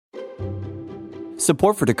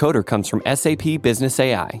Support for Decoder comes from SAP Business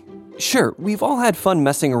AI. Sure, we've all had fun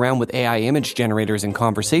messing around with AI image generators and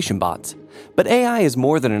conversation bots, but AI is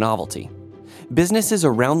more than a novelty. Businesses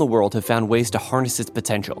around the world have found ways to harness its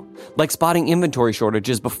potential, like spotting inventory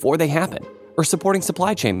shortages before they happen, or supporting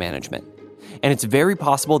supply chain management. And it's very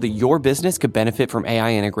possible that your business could benefit from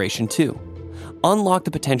AI integration too. Unlock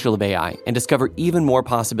the potential of AI and discover even more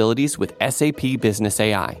possibilities with SAP Business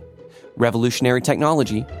AI. Revolutionary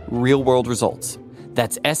technology, real-world results.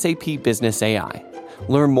 That's SAP Business AI.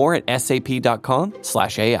 Learn more at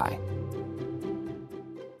sap.com/AI.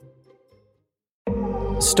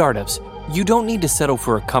 Startups, you don't need to settle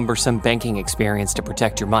for a cumbersome banking experience to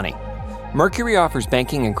protect your money. Mercury offers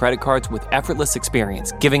banking and credit cards with effortless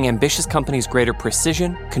experience, giving ambitious companies greater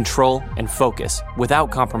precision, control, and focus without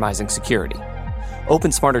compromising security.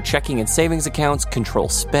 Open smarter checking and savings accounts, control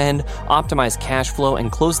spend, optimize cash flow,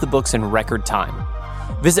 and close the books in record time.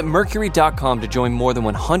 Visit Mercury.com to join more than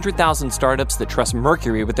 100,000 startups that trust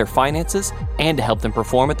Mercury with their finances and to help them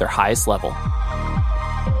perform at their highest level.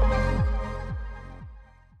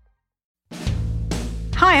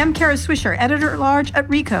 Hi, I'm Kara Swisher, editor-at-large at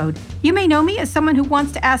Recode. You may know me as someone who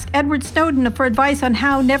wants to ask Edward Snowden for advice on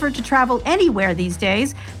how never to travel anywhere these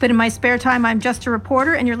days. But in my spare time, I'm just a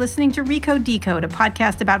reporter, and you're listening to Recode Decode, a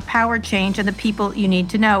podcast about power, change, and the people you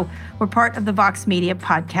need to know. We're part of the Vox Media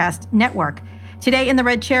Podcast Network. Today in the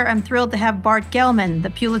red chair, I'm thrilled to have Bart Gellman, the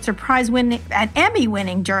Pulitzer Prize-winning and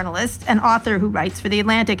Emmy-winning journalist and author who writes for The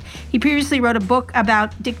Atlantic. He previously wrote a book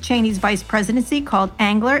about Dick Cheney's vice presidency called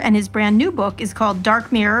Angler, and his brand new book is called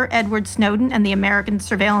Dark Mirror, Edward Snowden and the American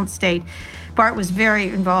Surveillance State. Bart was very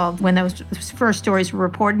involved when those first stories were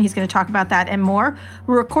reported, and he's going to talk about that and more.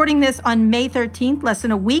 We're recording this on May 13th, less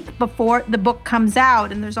than a week before the book comes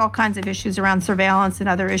out, and there's all kinds of issues around surveillance and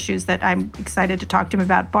other issues that I'm excited to talk to him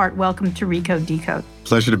about. Bart, welcome to Recode Decode.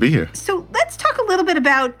 Pleasure to be here. So let's talk a little bit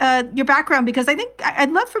about your background, because I think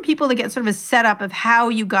I'd love for people to get sort of a setup of how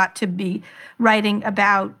you got to be writing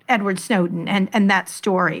about Edward Snowden and that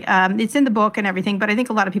story. It's in the book and everything, but I think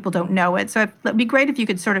a lot of people don't know it. So it'd be great if you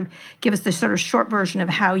could sort of give us the sort of short version of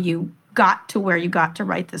how you got to where you got to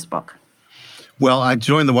write this book. Well, I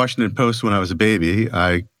joined the Washington Post when I was a baby.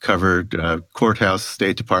 I covered courthouse,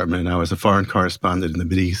 State Department. I was a foreign correspondent in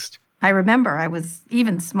the Mideast. I remember I was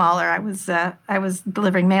even smaller. I was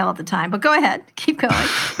delivering mail at the time. But go ahead. Keep going.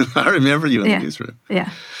 I remember you in the newsroom. Yeah.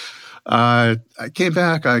 I came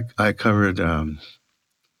back. I covered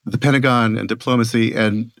the Pentagon and diplomacy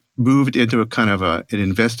and moved into a kind of an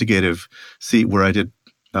investigative seat where I did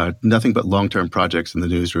nothing but long-term projects in the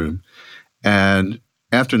newsroom. And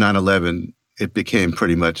after 9/11, it became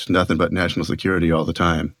pretty much nothing but national security all the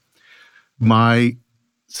time. My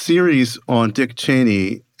series on Dick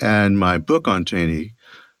Cheney and my book on Cheney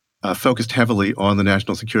focused heavily on the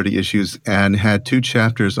national security issues and had 2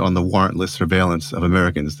 chapters on the warrantless surveillance of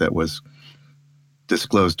Americans that was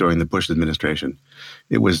disclosed during the Bush administration.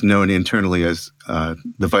 It was known internally as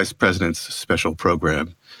the Vice President's Special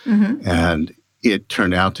Program. Mm-hmm. And it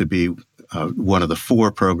turned out to be one of the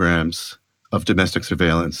 4 programs of domestic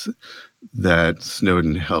surveillance that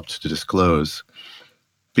Snowden helped to disclose.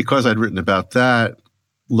 Because I'd written about that,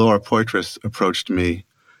 Laura Poitras approached me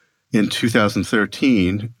in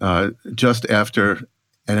 2013, just after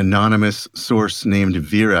an anonymous source named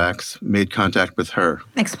Virax made contact with her.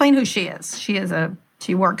 Explain who she is.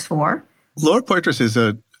 She works for? Laura Poitras is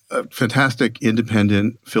a fantastic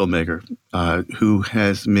independent filmmaker who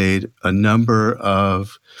has made a number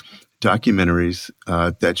of documentaries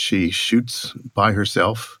that she shoots by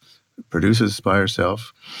herself, produces by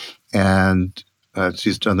herself, and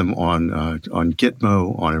she's done them on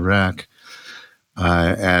Gitmo, on Iraq,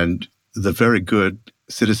 and the very good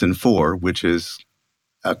Citizen 4, which is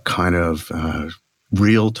a kind of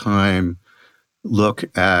real-time look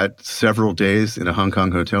at several days in a Hong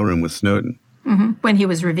Kong hotel room with Snowden. Mm-hmm. When he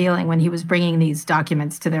was bringing these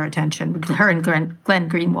documents to their attention, with her and Glenn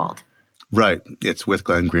Greenwald. Right. It's with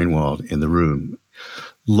Glenn Greenwald in the room.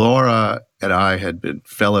 Laura and I had been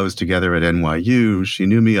fellows together at NYU. She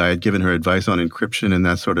knew me. I had given her advice on encryption and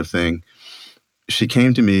that sort of thing. She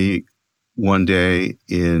came to me one day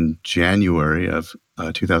in January of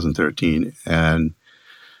 2013 and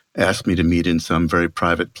asked me to meet in some very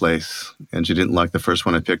private place. And she didn't like the first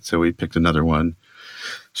one I picked, so we picked another one.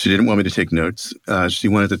 She didn't want me to take notes. She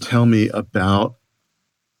wanted to tell me about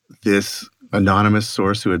this anonymous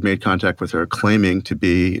source who had made contact with her, claiming to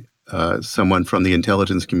be someone from the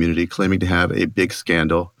intelligence community, claiming to have a big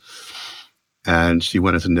scandal. And she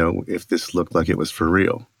wanted to know if this looked like it was for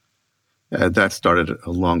real. That started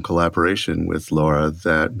a long collaboration with Laura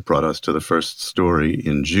that brought us to the first story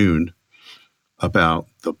in June about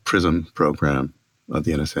the PRISM program. of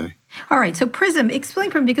the NSA. All right. So PRISM, explain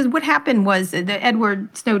PRISM, because what happened was that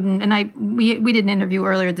Edward Snowden, and we did an interview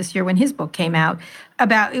earlier this year when his book came out,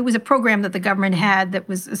 about it was a program that the government had that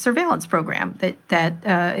was a surveillance program that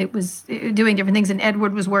it was doing different things. And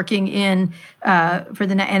Edward was working for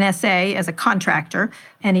the NSA as a contractor,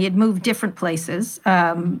 and he had moved different places,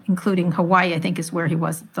 including Hawaii, I think is where he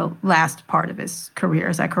was the last part of his career.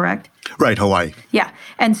 Is that correct? Right, Hawaii. Yeah.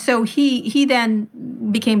 And so he then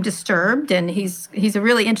became disturbed, and he's a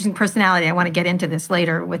really interesting personality. I want to get into this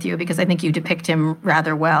later with you because I think you depict him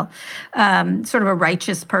rather well. Sort of a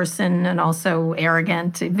righteous person and also arrogant,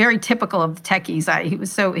 very typical of the techies.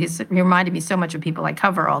 He reminded me so much of people I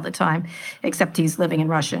cover all the time, except he's living in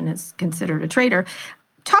Russia and is considered a traitor.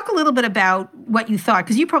 Talk a little bit about what you thought,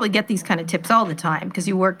 because you probably get these kind of tips all the time because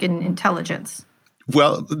you work in intelligence.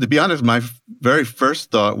 Well, to be honest, my very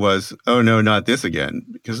first thought was, oh, no, not this again.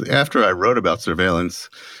 Because after I wrote about surveillance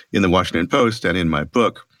in the Washington Post and in my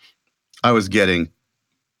book, I was getting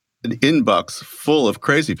an inbox full of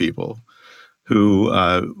crazy people who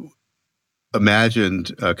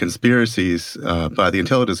imagined conspiracies by the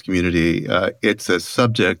intelligence community. It's a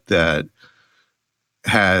subject that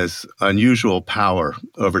has unusual power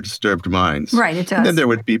over disturbed minds. Right, it does. And then there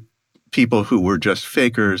would be people who were just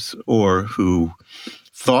fakers or who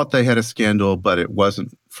thought they had a scandal, but it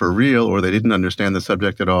wasn't for real, or they didn't understand the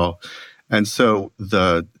subject at all. And so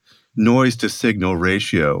the noise to signal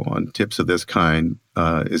ratio on tips of this kind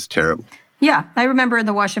is terrible. Yeah, I remember in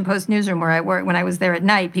the Washington Post newsroom where I worked, when I was there at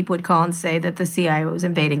night, people would call and say that the CIA was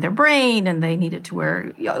invading their brain and they needed to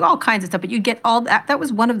wear all kinds of stuff. But you'd get all that. That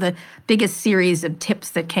was one of the biggest series of tips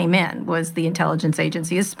that came in, was the intelligence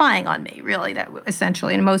agency is spying on me, really, that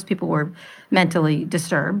essentially. And most people were mentally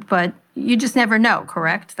disturbed, but you just never know,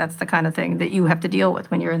 correct? That's the kind of thing that you have to deal with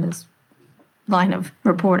when you're in this line of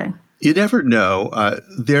reporting. You never know.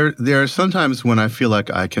 There are sometimes when I feel like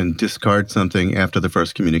I can discard something after the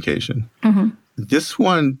first communication. Mm-hmm. This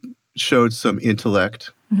one showed some intellect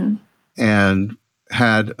and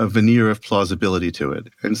had a veneer of plausibility to it.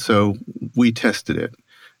 And so we tested it.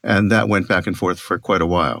 And that went back and forth for quite a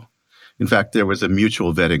while. In fact, there was a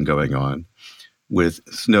mutual vetting going on with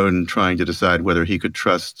Snowden trying to decide whether he could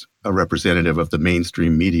trust a representative of the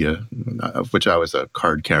mainstream media, of which I was a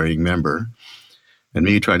card-carrying member, and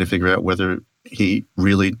me trying to figure out whether he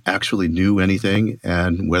really actually knew anything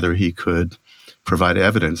and whether he could provide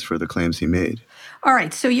evidence for the claims he made. All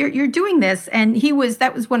right, so you're doing this, and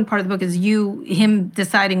that was one part of the book, is him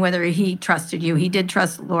deciding whether he trusted you. He did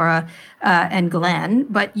trust Laura and Glenn,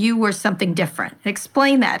 but you were something different.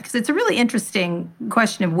 Explain that, because it's a really interesting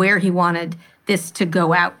question of where he wanted this to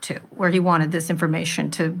go out to, where he wanted this information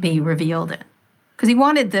to be revealed in, because he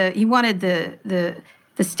wanted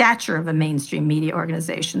the stature of a mainstream media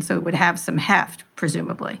organization, so it would have some heft,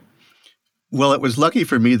 presumably. Well, it was lucky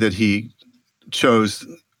for me that he chose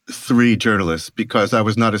 3 journalists, because I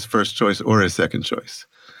was not his first choice or his second choice.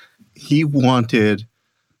 He wanted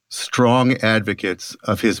strong advocates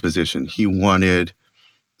of his position. He wanted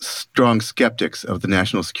strong skeptics of the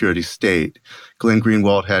national security state. Glenn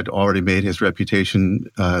Greenwald had already made his reputation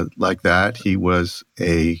like that. He was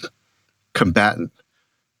a combatant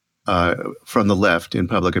from the left in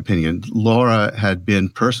public opinion. Laura had been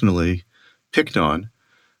personally picked on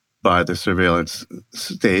by the surveillance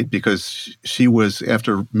state because she was,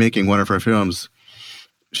 after making one of her films,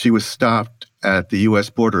 she was stopped at the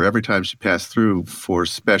U.S. border every time she passed through for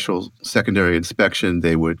special secondary inspection.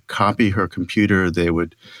 They would copy her computer. They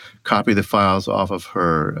would copy the files off of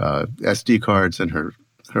her SD cards and her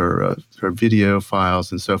video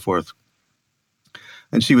files and so forth.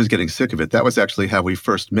 And she was getting sick of it. That was actually how we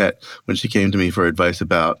first met, when she came to me for advice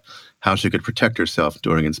about how she could protect herself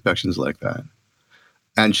during inspections like that.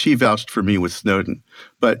 And she vouched for me with Snowden.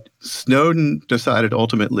 But Snowden decided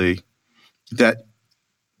ultimately that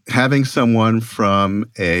having someone from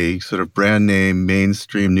a sort of brand name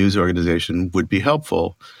mainstream news organization would be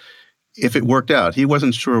helpful if it worked out. He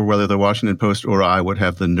wasn't sure whether the Washington Post or I would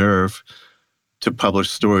have the nerve to publish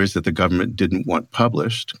stories that the government didn't want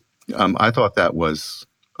published. I thought that was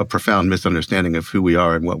a profound misunderstanding of who we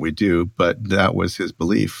are and what we do, but that was his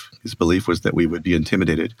belief. His belief was that we would be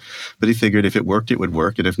intimidated. But he figured if it worked, it would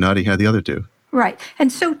work, and if not, he had the other 2. Right. And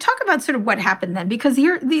so talk about sort of what happened then, because these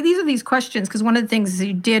are these questions, because one of the things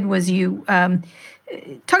you did was you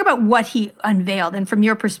talk about what he unveiled and from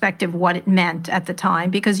your perspective, what it meant at the time,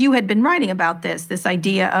 because you had been writing about this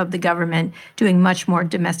idea of the government doing much more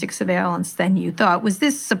domestic surveillance than you thought. Was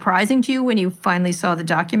this surprising to you when you finally saw the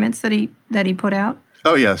documents that he put out?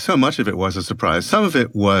 Oh, yeah. So much of it was a surprise. Some of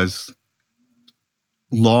it was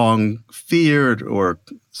long feared or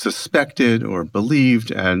suspected or believed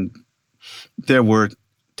and there were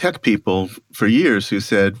tech people for years who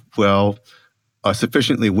said, well, a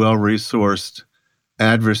sufficiently well-resourced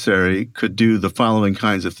adversary could do the following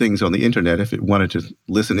kinds of things on the internet if it wanted to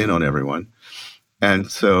listen in on everyone.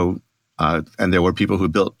 And so, and there were people who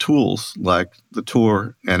built tools like the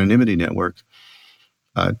Tor anonymity network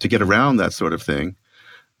to get around that sort of thing.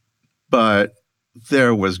 But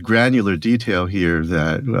there was granular detail here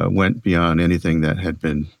that went beyond anything that had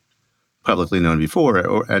been publicly known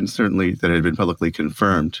before, and certainly that had been publicly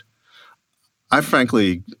confirmed. I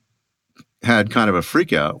frankly had kind of a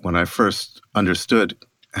freak out when I first understood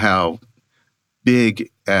how big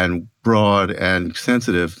and broad and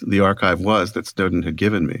sensitive the archive was that Snowden had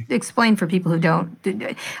given me. Explain for people who don't.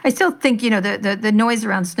 I still think, the noise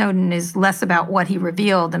around Snowden is less about what he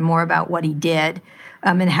revealed and more about what he did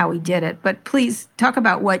and how he did it. But please talk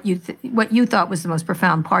about what you thought was the most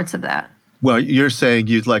profound parts of that. Well, you're saying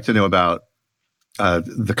you'd like to know about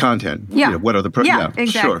the content. Yeah. What are the... Yeah,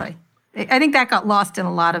 exactly. Sure. I think that got lost in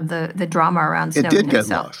a lot of the drama around Snowden himself. It did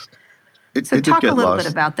himself. Get lost. It So did talk get a little lost.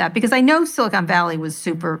 bit about that, because I know Silicon Valley was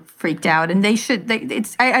super freaked out, and I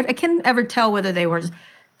can't ever tell whether they were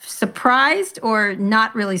surprised or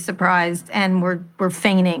not really surprised, and were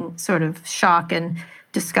feigning sort of shock and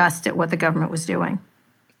disgust at what the government was doing.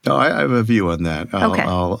 No, I have a view on that. Okay.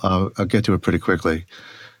 I'll get to it pretty quickly.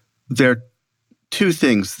 There are two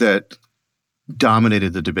things that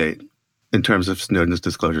dominated the debate in terms of Snowden's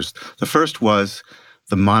disclosures. The first was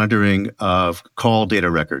the monitoring of call data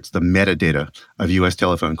records, the metadata of U.S.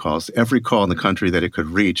 telephone calls. Every call in the country that it could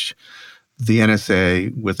reach, the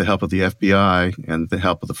NSA, with the help of the FBI and the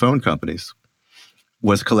help of the phone companies,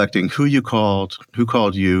 was collecting who you called, who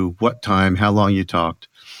called you, what time, how long you talked,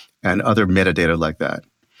 and other metadata like that.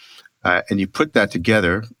 And you put that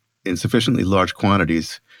together in sufficiently large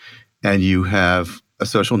quantities, and you have a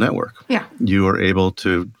social network. Yeah. You are able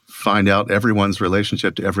to find out everyone's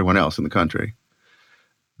relationship to everyone else in the country.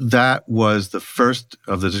 That was the first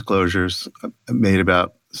of the disclosures made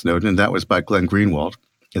about Snowden, and that was by Glenn Greenwald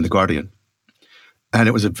in The Guardian. And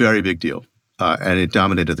it was a very big deal, and it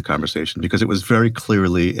dominated the conversation because it was very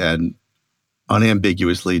clearly and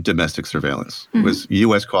unambiguously domestic surveillance. Mm-hmm. It was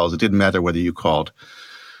U.S. calls. It didn't matter whether you called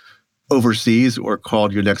overseas or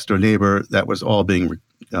called your next-door neighbor. That was all being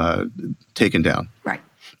taken down. Right.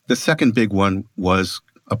 The second big one was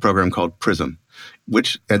a program called PRISM,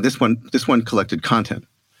 and this one collected content.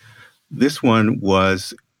 This one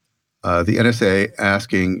was the NSA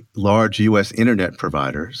asking large U.S. internet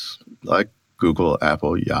providers like Google,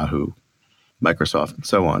 Apple, Yahoo, Microsoft, and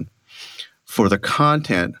so on, for the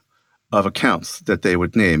content of accounts that they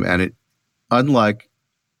would name. And it, unlike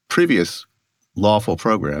previous lawful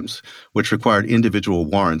programs, which required individual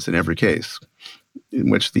warrants in every case, in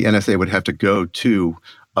which the NSA would have to go to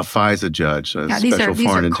a FISA judge, special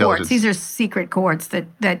foreign intelligence. Courts. These are secret courts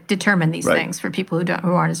that determine these Right. things for people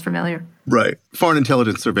who aren't as familiar. Right. Foreign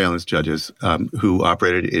intelligence surveillance judges who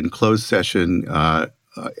operated in closed session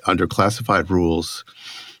under classified rules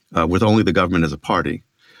with only the government as a party.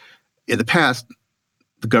 In the past,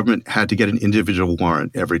 the government had to get an individual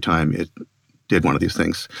warrant every time it did one of these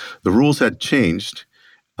things. The rules had changed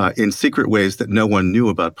in secret ways that no one knew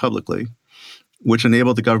about publicly, which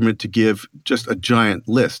enabled the government to give just a giant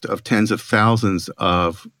list of tens of thousands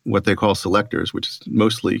of what they call selectors, which is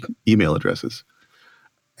mostly email addresses.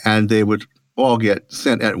 And they would all get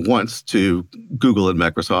sent at once to Google and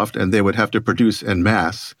Microsoft, and they would have to produce en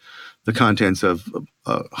masse the contents of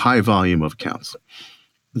a high volume of accounts.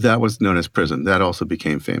 That was known as PRISM. That also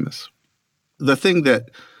became famous. The thing that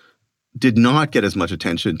did not get as much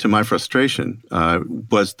attention, to my frustration,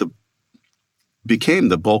 became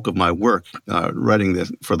the bulk of my work writing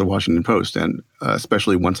this for the Washington Post, and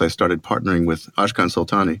especially once I started partnering with Ashkan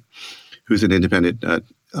Soltani, who's an independent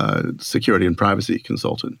security and privacy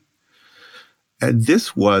consultant. And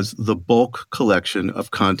this was the bulk collection of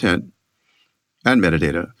content and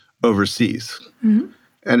metadata overseas. Mm-hmm.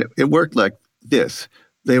 And it worked like this.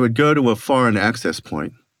 They would go to a foreign access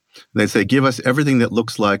point. They'd say, give us everything that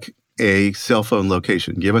looks like a cell phone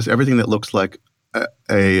location. Give us everything that looks like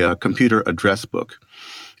a computer address book,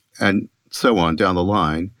 and so on down the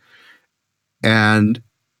line. And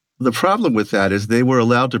the problem with that is they were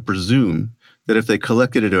allowed to presume that if they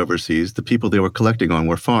collected it overseas, the people they were collecting on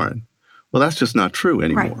were foreign. Well, that's just not true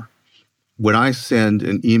anymore. Right. When I send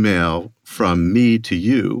an email from me to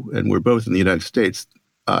you, and we're both in the United States,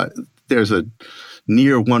 there's a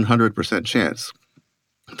near 100% chance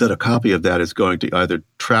that a copy of that is going to either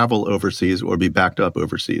travel overseas or be backed up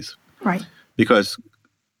overseas. Right. Because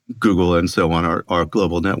Google and so on are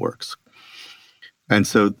global networks. And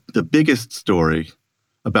so the biggest story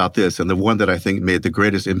about this, and the one that I think made the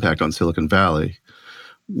greatest impact on Silicon Valley,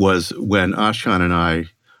 was when Ashkan and I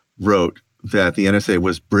wrote that the NSA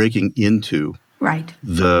was breaking into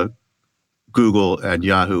the Google and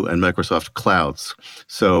Yahoo and Microsoft clouds.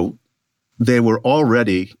 So they were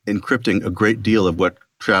already encrypting a great deal of what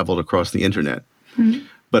traveled across the internet. Mm-hmm.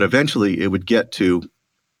 But eventually it would get to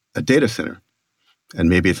a data center, and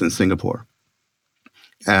maybe it's in Singapore.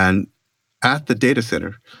 And at the data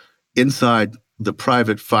center, inside the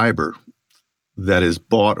private fiber that is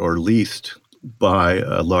bought or leased by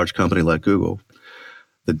a large company like Google,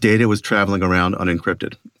 the data was traveling around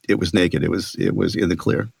unencrypted. It was naked. It was in the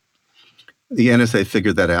clear. The NSA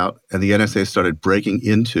figured that out, and the NSA started breaking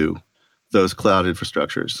into those cloud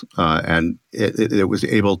infrastructures, and it was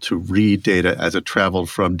able to read data as it traveled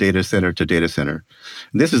from data center to data center.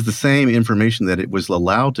 And this is the same information that it was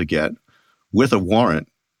allowed to get with a warrant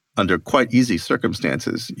under quite easy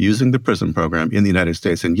circumstances using the PRISM program in the United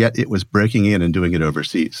States, and yet it was breaking in and doing it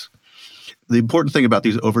overseas. The important thing about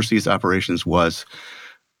these overseas operations was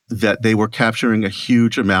that they were capturing a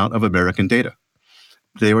huge amount of American data.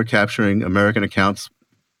 They were capturing American accounts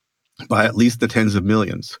by at least the tens of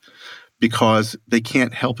millions, because they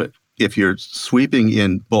can't help it. If you're sweeping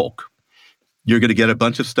in bulk, you're going to get a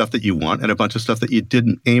bunch of stuff that you want and a bunch of stuff that you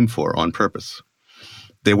didn't aim for on purpose.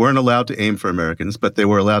 They weren't allowed to aim for Americans, but they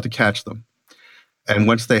were allowed to catch them. And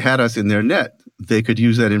once they had us in their net, they could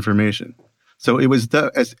use that information. So it was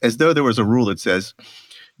as though there was a rule that says,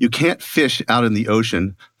 you can't fish out in the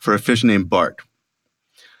ocean for a fish named Bart.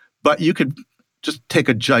 But you could just take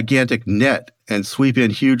a gigantic net and sweep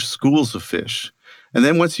in huge schools of fish. And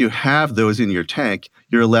then once you have those in your tank,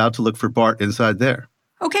 you're allowed to look for Bart inside there.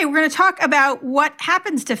 Okay, we're going to talk about what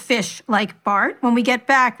happens to fish like Bart. When we get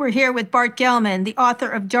back, we're here with Bart Gellman, the author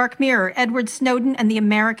of Dark Mirror, Edward Snowden and the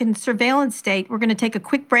American Surveillance State. We're going to take a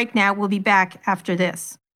quick break now. We'll be back after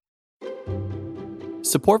this.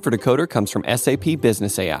 Support for Decoder comes from SAP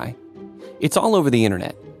Business AI. It's all over the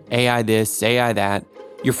internet. AI this, AI that.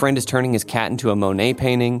 Your friend is turning his cat into a Monet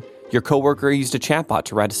painting. Your coworker used a chatbot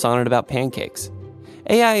to write a sonnet about pancakes.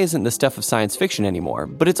 AI isn't the stuff of science fiction anymore,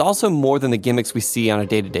 but it's also more than the gimmicks we see on a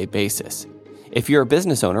day-to-day basis. If you're a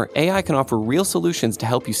business owner, AI can offer real solutions to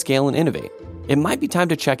help you scale and innovate. It might be time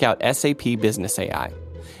to check out SAP Business AI.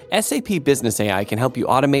 SAP Business AI can help you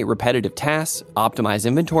automate repetitive tasks, optimize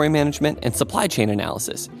inventory management and supply chain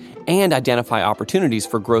analysis, and identify opportunities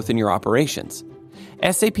for growth in your operations.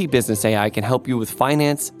 SAP Business AI can help you with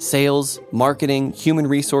finance, sales, marketing, human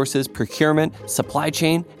resources, procurement, supply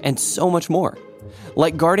chain, and so much more.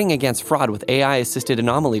 Like guarding against fraud with AI-assisted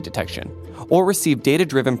anomaly detection, or receive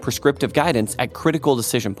data-driven prescriptive guidance at critical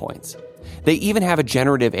decision points. They even have a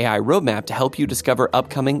generative AI roadmap to help you discover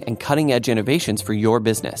upcoming and cutting-edge innovations for your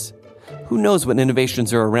business. Who knows what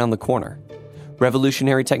innovations are around the corner?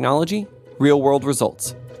 Revolutionary technology, real-world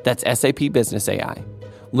results. That's SAP Business AI.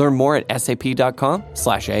 Learn more at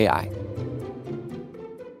sap.com/AI.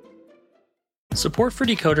 Support for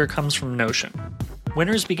Decoder comes from Notion.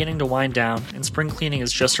 Winter is beginning to wind down, and spring cleaning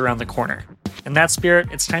is just around the corner. In that spirit,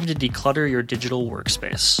 it's time to declutter your digital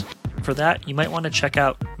workspace. For that, you might want to check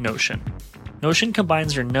out Notion. Notion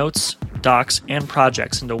combines your notes, docs, and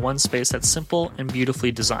projects into one space that's simple and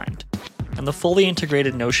beautifully designed. And the fully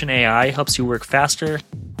integrated Notion AI helps you work faster,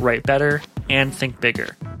 write better, and think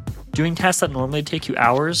bigger, doing tasks that normally take you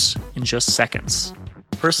hours in just seconds.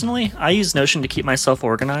 Personally, I use Notion to keep myself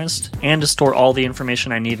organized and to store all the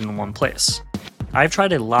information I need in one place. I've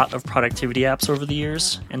tried a lot of productivity apps over the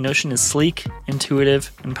years, and Notion is sleek,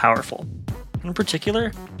 intuitive, and powerful. In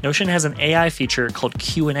particular, Notion has an AI feature called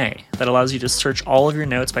Q&A that allows you to search all of your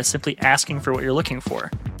notes by simply asking for what you're looking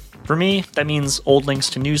for. For me, that means old links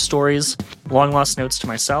to news stories, long-lost notes to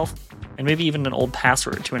myself, and maybe even an old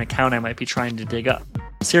password to an account I might be trying to dig up.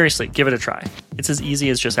 Seriously, give it a try. It's as easy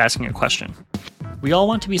as just asking a question. We all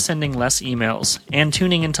want to be sending less emails and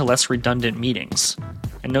tuning into less redundant meetings.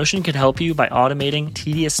 And Notion can help you by automating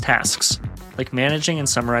tedious tasks, like managing and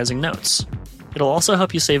summarizing notes. It'll also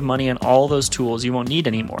help you save money on all those tools you won't need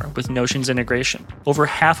anymore with Notion's integration. Over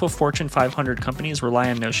half of Fortune 500 companies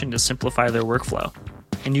rely on Notion to simplify their workflow,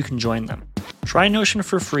 and you can join them. Try Notion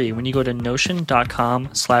for free when you go to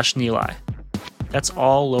notion.com/Nilay. That's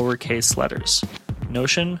all lowercase letters.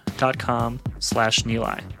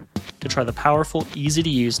 Notion.com/Nilay to try the powerful,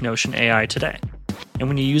 easy-to-use Notion AI today. And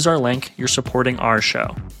when you use our link, you're supporting our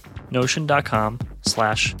show.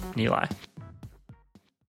 Notion.com/Nilay.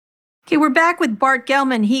 Okay, we're back with Bart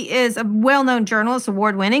Gellman. He is a well-known journalist,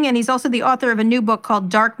 award-winning, and he's also the author of a new book called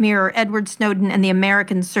Dark Mirror, Edward Snowden and the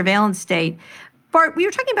American Surveillance State. Bart, we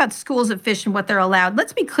were talking about schools of fish and what they're allowed.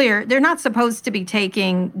 Let's be clear, they're not supposed to be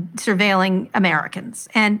surveilling Americans.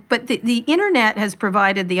 But the internet has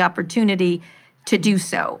provided the opportunity to do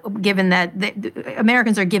so, given that the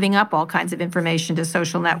Americans are giving up all kinds of information to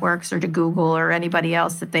social networks or to Google or anybody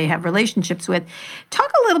else that they have relationships with.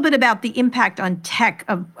 Talk a little bit about the impact on tech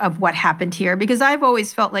of what happened here, because I've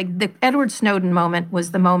always felt like the Edward Snowden moment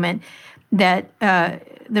was the moment that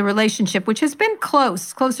the relationship, which has been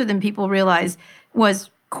closer than people realize, was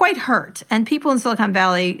quite hurt. And people in Silicon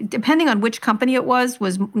Valley, depending on which company it was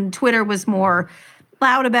Twitter was more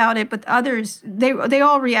loud about it, but others, they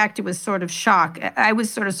all reacted with sort of shock. I was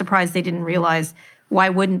sort of surprised they didn't realize, why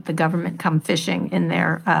wouldn't the government come fishing in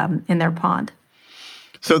their pond?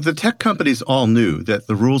 So the tech companies all knew that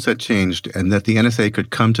the rules had changed and that the NSA could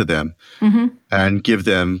come to them and give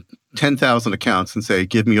them 10,000 accounts and say,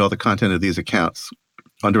 give me all the content of these accounts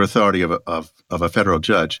under authority of a federal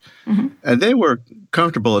judge. And they were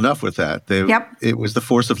comfortable enough with that. It was the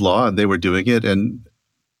force of law and they were doing it. And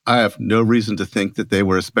I have no reason to think that they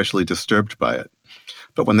were especially disturbed by it.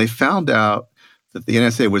 But when they found out that the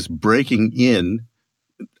NSA was breaking in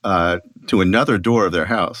to another door of their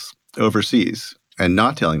house overseas and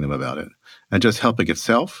not telling them about it and just helping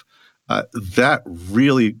itself, that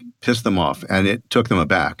really pissed them off and it took them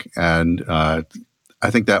aback. And I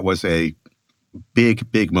think that was a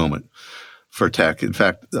big moment for tech. In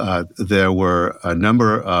fact, there were a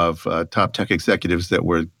number of top tech executives that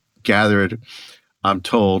were gathered, I'm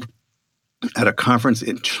told, at a conference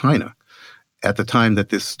in China at the time that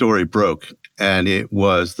this story broke. And it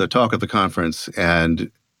was the talk of the conference,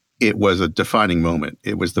 and it was a defining moment.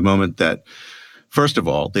 It was the moment that, first of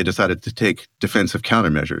all, they decided to take defensive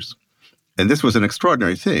countermeasures. And this was an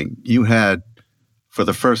extraordinary thing. You had, for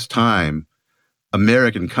the first time,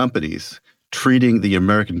 American companies treating the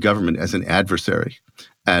American government as an adversary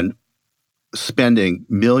and spending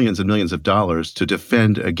millions and millions of dollars to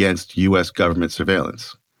defend against U.S. government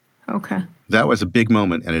surveillance. Okay. That was a big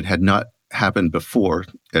moment, and it had not happened before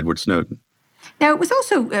Edward Snowden. Now, it was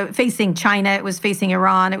also facing China, it was facing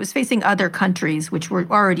Iran, it was facing other countries which were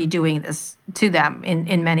already doing this to them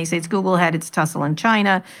in many states. Google had its tussle in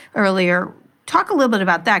China earlier. Talk a little bit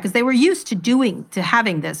about that, because they were used to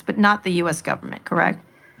having this, but not the U.S. government, correct?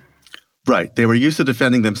 Right. They were used to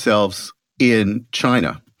defending themselves in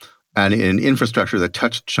China and in infrastructure that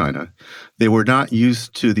touched China. They were not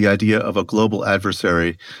used to the idea of a global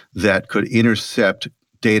adversary that could intercept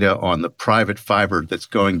data on the private fiber that's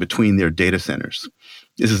going between their data centers.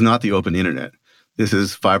 This is not the open internet. This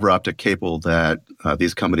is fiber optic cable that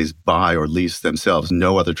these companies buy or lease themselves.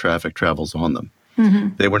 No other traffic travels on them.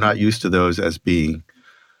 They were not used to those as being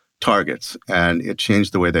targets, and it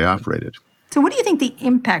changed the way they operated. So what do you think the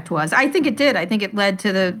impact was? I think it did. I think it led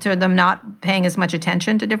to them not paying as much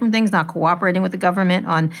attention to different things, not cooperating with the government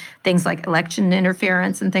on things like election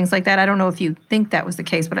interference and things like that. I don't know if you think that was the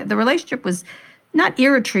case, but the relationship was not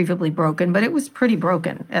irretrievably broken, but it was pretty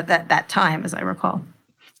broken at that time, as I recall.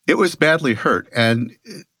 It was badly hurt. And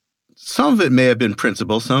some of it may have been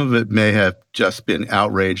principle. Some of it may have just been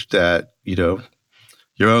outraged that,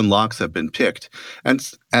 your own locks have been picked. And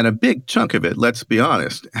a big chunk of it, let's be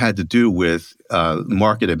honest, had to do with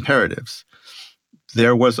market imperatives.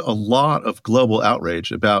 There was a lot of global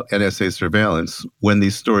outrage about NSA surveillance when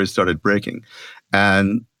these stories started breaking.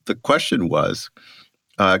 And the question was,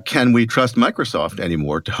 can we trust Microsoft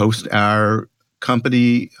anymore to host our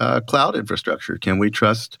company cloud infrastructure? Can we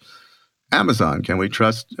trust Amazon? Can we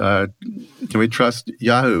trust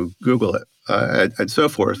Yahoo, Google, and so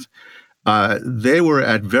forth? They were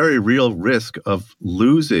at very real risk of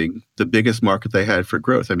losing the biggest market they had for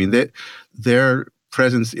growth. I mean, their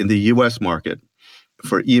presence in the U.S. market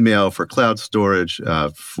for email, for cloud storage,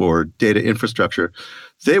 for data infrastructure,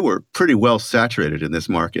 they were pretty well saturated in this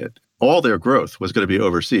market. All their growth was going to be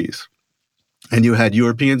overseas. And you had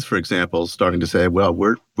Europeans, for example, starting to say, well,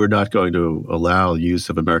 we're not going to allow use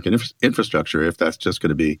of American infrastructure if that's just going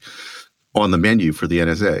to be on the menu for the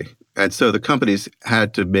NSA. And so the companies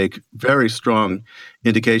had to make very strong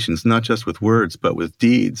indications, not just with words, but with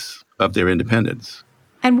deeds of their independence.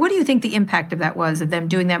 And what do you think the impact of that was, of them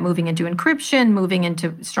doing that, moving into encryption, moving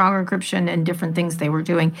into stronger encryption and different things they were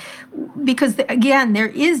doing? Because, again,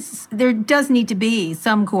 there does need to be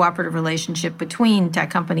some cooperative relationship between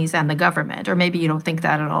tech companies and the government, or maybe you don't think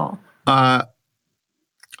that at all. I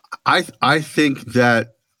think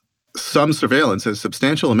that some surveillance, a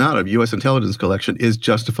substantial amount of U.S. intelligence collection, is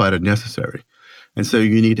justified and necessary. And so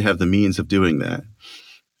you need to have the means of doing that.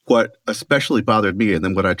 What especially bothered me, and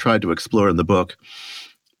then what I tried to explore in the book,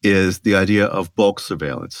 is the idea of bulk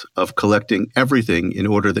surveillance, of collecting everything in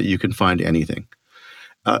order that you can find anything.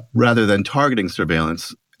 rather than targeting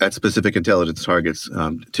surveillance at specific intelligence targets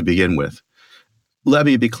to begin with. Let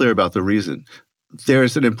me be clear about the reason.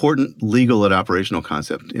 There's an important legal and operational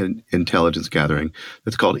concept in intelligence gathering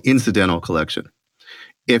that's called incidental collection.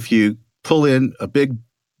 If you pull in a big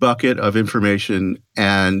bucket of information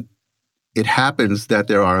and it happens that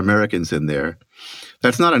there are Americans in there,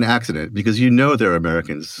 that's not an accident because you know there are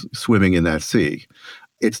Americans swimming in that sea.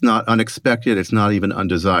 It's not unexpected. It's not even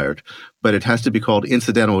undesired. But it has to be called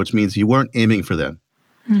incidental, which means you weren't aiming for them.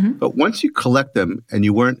 Mm-hmm. But once you collect them and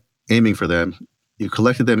you weren't aiming for them, you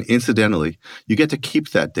collected them incidentally, you get to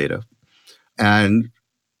keep that data. And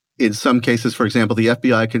in some cases, for example, the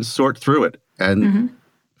FBI can sort through it and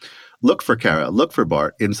look for Kara, look for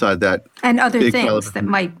Bart inside that. And other things that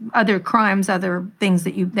might, other crimes, other things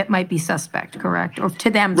that might be suspect, correct? Or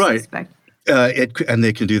to them suspect. And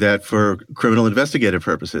they can do that for criminal investigative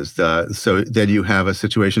purposes. So then you have a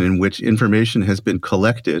situation in which information has been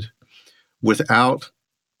collected without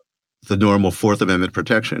the normal Fourth Amendment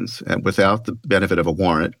protections and without the benefit of a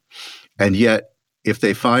warrant. And yet, if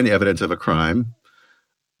they find evidence of a crime,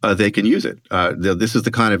 they can use it. This is the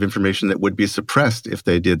kind of information that would be suppressed if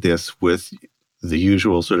they did this with the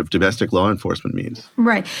usual sort of domestic law enforcement means.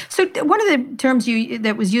 Right. So one of the terms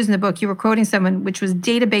that was used in the book, you were quoting someone, which was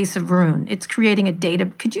database of ruin. It's creating a data.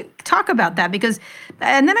 Could you talk about that? Because,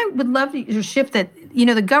 and then I would love to shift that,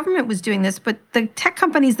 the government was doing this, but the tech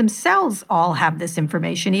companies themselves all have this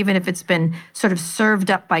information, even if it's been sort of served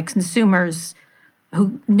up by consumers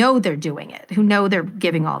who know they're doing it, who know they're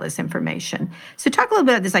giving all this information. So talk a little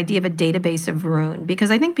bit about this idea of a database of ruin, because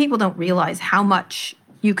I think people don't realize how much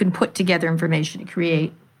you can put together information to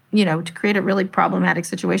create a really problematic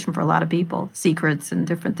situation for a lot of people, secrets and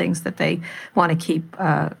different things that they want to keep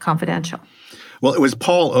confidential. Well, it was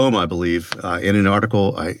Paul Ohm, I believe, in an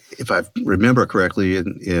article, if I remember correctly,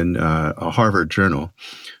 in a Harvard journal,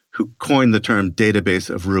 who coined the term database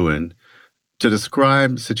of ruin to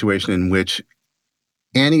describe a situation in which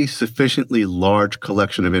any sufficiently large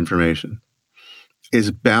collection of information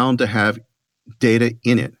is bound to have data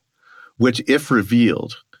in it, which, if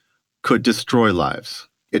revealed, could destroy lives.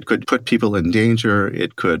 It could put people in danger.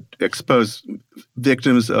 It could expose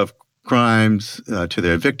victims of crimes to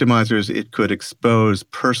their victimizers. It could expose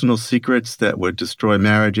personal secrets that would destroy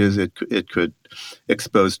marriages. It could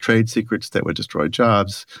expose trade secrets that would destroy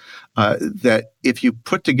jobs. That if you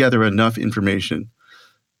put together enough information,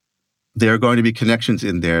 there are going to be connections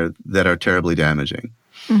in there that are terribly damaging.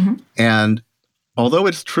 Mm-hmm. And although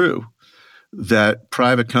it's true that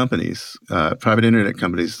private companies, private internet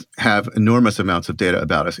companies have enormous amounts of data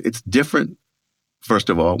about us, it's different, first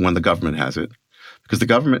of all, when the government has it, because the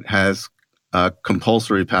government has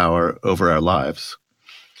compulsory power over our lives.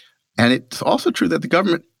 And it's also true that the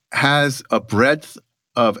government has a breadth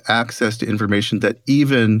of access to information that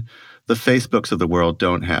even the Facebooks of the world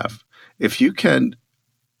don't have. If you can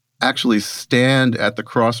actually stand at the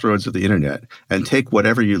crossroads of the internet and take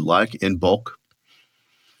whatever you like in bulk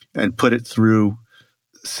and put it through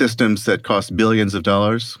systems that cost billions of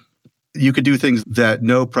dollars, you could do things that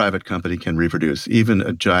no private company can reproduce, even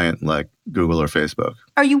a giant like Google or Facebook.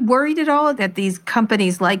 Are you worried at all that these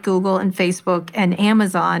companies like Google and Facebook and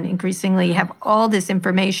Amazon increasingly have all this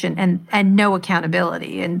information and no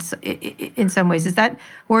accountability? And in some ways, is that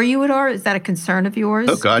worry you at all? Is that a concern of yours?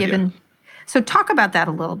 Oh, God, yeah. So talk about that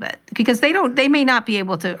a little bit, because they may not be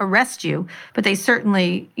able to arrest you, but they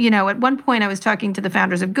certainly, at one point I was talking to the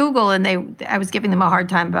founders of Google and I was giving them a hard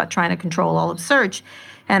time about trying to control all of search.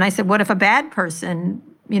 And I said, what if a bad person,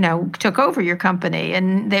 took over your company?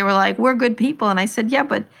 And they were like, we're good people. And I said, yeah,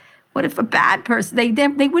 but what if a bad person,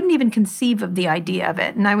 they wouldn't even conceive of the idea of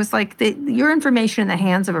it. And I was like, your information in the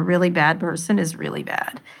hands of a really bad person is really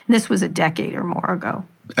bad. And this was a decade or more ago.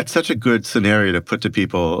 That's such a good scenario to put to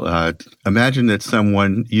people. Imagine that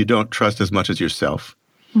someone you don't trust as much as yourself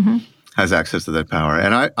has access to that power.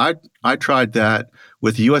 And I tried that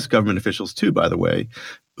with U.S. government officials too, by the way,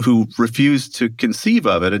 who refused to conceive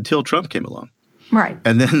of it until Trump came along. Right.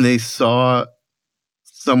 And then they saw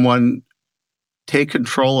someone take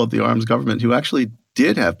control of the arms government who actually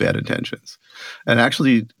did have bad intentions and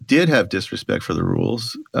actually did have disrespect for the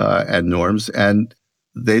rules and norms, and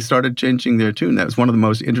they started changing their tune. That was one of the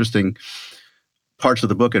most interesting parts of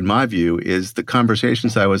the book, in my view, is the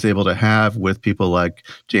conversations I was able to have with people like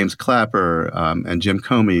James Clapper and Jim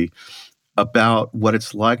Comey about what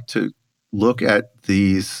it's like to look at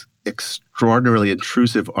these extraordinarily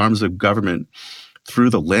intrusive arms of government through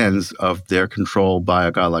the lens of their control by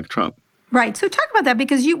a guy like Trump. Right. So talk about that,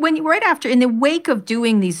 because right after, in the wake of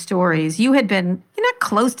doing these stories, you had been, you're not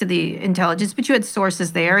close to the intelligence, but you had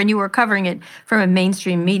sources there, and you were covering it from a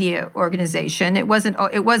mainstream media organization. It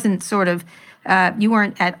wasn't sort of, you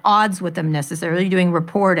weren't at odds with them necessarily, doing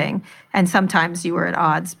reporting, and sometimes you were at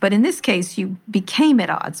odds. But in this case, you became at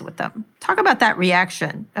odds with them. Talk about that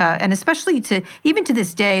reaction, and especially even to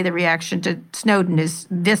this day, the reaction to Snowden is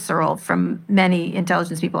visceral from many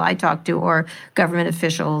intelligence people I talked to, or government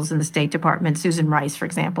officials in the State Department. Susan Rice, for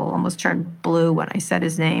example, almost turned blue when I said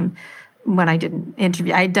his name. When I did an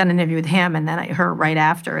interview, I had done an interview with him, and then her right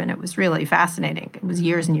after, and it was really fascinating. It was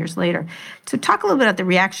years and years later. So talk a little bit about the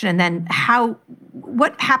reaction, and then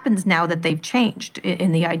what happens now that they've changed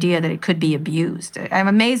in the idea that it could be abused. I'm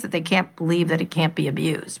amazed that they can't believe that it can't be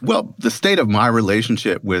abused. Well, the state of my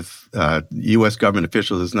relationship with U.S. government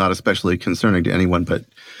officials is not especially concerning to anyone but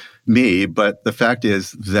me. But the fact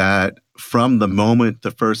is that from the moment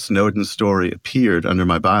the first Snowden story appeared under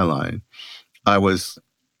my byline, I was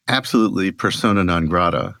absolutely persona non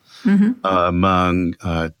grata among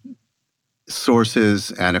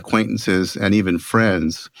sources and acquaintances and even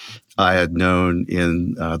friends I had known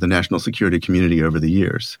in the national security community over the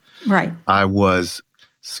years. Right. I was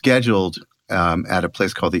scheduled at a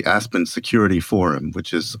place called the Aspen Security Forum,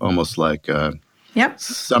 which is almost like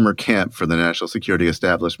summer camp for the national security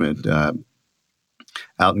establishment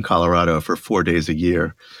out in Colorado for 4 days a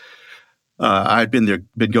year. I'd been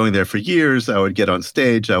going there for years. I would get on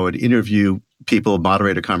stage. I would interview people,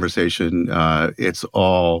 moderate a conversation. It's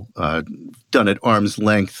all done at arm's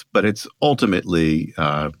length, but it's ultimately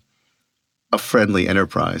a friendly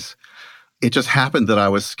enterprise. It just happened that I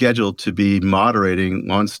was scheduled to be moderating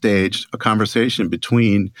on stage a conversation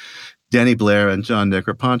between Denny Blair and John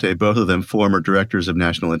Negroponte, both of them former directors of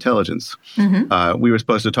national intelligence. We were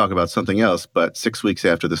supposed to talk about something else, but 6 weeks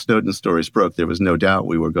after the Snowden stories broke, there was no doubt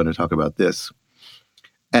we were going to talk about this.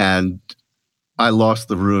 And I lost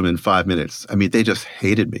the room in 5 minutes. I mean, they just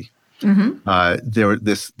hated me. There was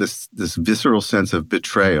this visceral sense of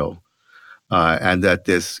betrayal, and that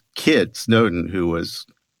this kid, Snowden, who was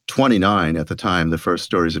 29 at the time the first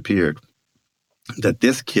stories appeared, that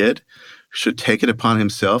this kid should take it upon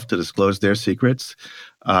himself to disclose their secrets.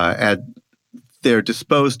 And they're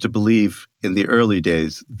disposed to believe in the early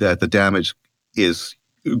days that the damage is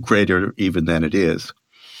greater even than it is.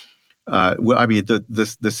 I mean,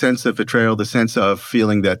 the sense of betrayal, the sense of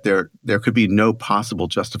feeling that there could be no possible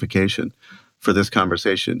justification for this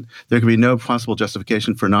conversation. There could be no possible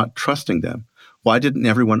justification for not trusting them. Why didn't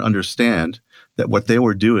everyone understand that what they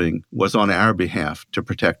were doing was on our behalf to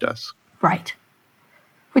protect us? Right.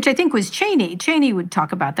 Which I think was Cheney. Cheney would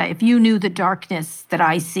talk about that. If you knew the darkness that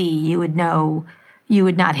I see, you would know you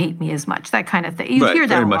would not hate me as much. That kind of thing. You hear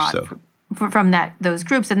that a lot from those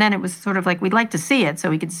groups. And then it was sort of like, we'd like to see it so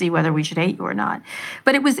we could see whether we should hate you or not.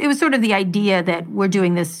 But it was sort of the idea that we're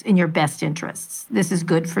doing this in your best interests. This is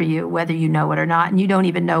good for you, whether you know it or not. And you don't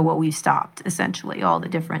even know what we've stopped, essentially, all the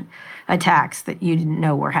different attacks that you didn't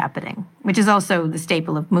know were happening, which is also the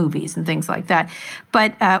staple of movies and things like that.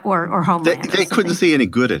 But or Homeland. They couldn't see any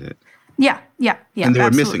good in it. Yeah. And they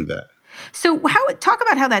were missing that. So talk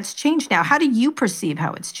about how that's changed now. How do you perceive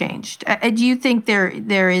how it's changed? Do you think there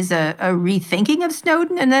is a rethinking of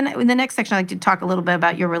Snowden? And then in the next section, I'd like to talk a little bit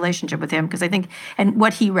about your relationship with him, because I think, and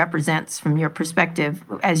what he represents from your perspective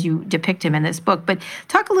as you depict him in this book. But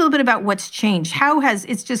talk a little bit about what's changed.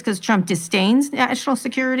 It's just because Trump disdains national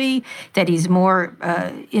security that he's more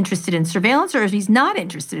interested in surveillance, or if he's not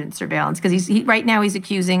interested in surveillance? Because right now he's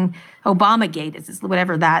accusing Obamagate,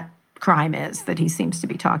 whatever that crime is that he seems to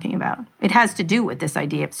be talking about. It has to do with this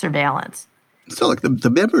idea of surveillance. So like the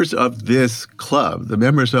members of this club, the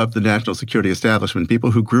members of the national security establishment, people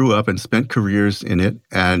who grew up and spent careers in it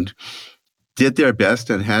and did their best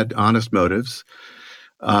and had honest motives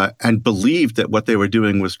and believed that what they were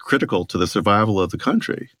doing was critical to the survival of the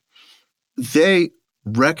country, they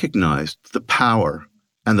recognized the power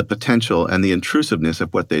and the potential and the intrusiveness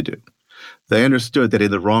of what they do. They understood that in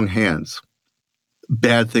the wrong hands,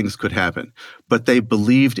 bad things could happen. But they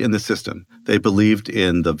believed in the system. They believed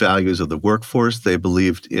in the values of the workforce. They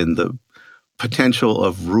believed in the potential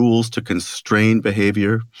of rules to constrain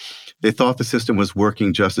behavior. They thought the system was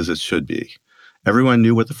working just as it should be. Everyone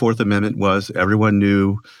knew what the Fourth Amendment was. Everyone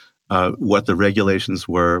knew what the regulations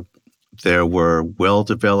were. There were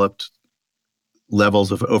well-developed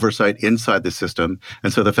levels of oversight inside the system.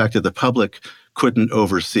 And so the fact that the public couldn't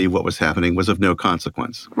oversee what was happening was of no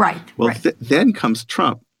consequence. Right. Well, right. Then comes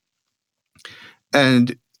Trump.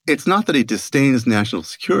 And it's not that he disdains national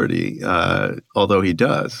security, although he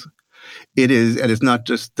does. And it's not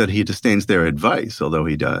just that he disdains their advice, although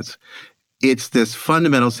he does. it's this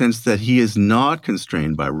fundamental sense that he is not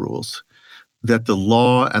constrained by rules, that the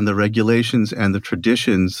law and the regulations and the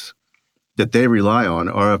traditions that they rely on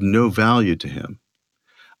are of no value to him,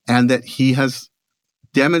 and that he has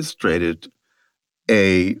demonstrated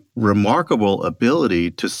a remarkable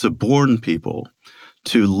ability to suborn people,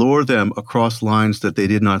 to lure them across lines that they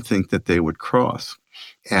did not think that they would cross.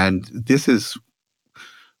 And this is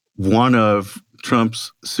one of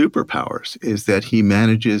Trump's superpowers, is that he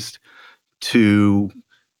manages to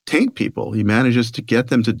taint people. He manages to get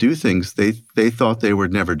them to do things they thought they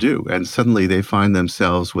would never do. And suddenly they find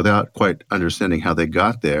themselves, without quite understanding how they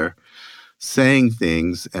got there, saying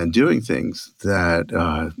things and doing things that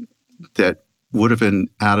would have been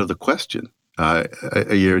out of the question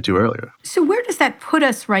a year or two earlier. So where does that put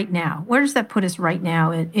us right now? Where does that put us right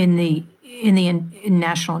now in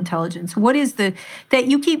national intelligence? What is that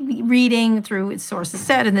you keep reading through its sources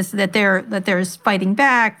said, and this that they're fighting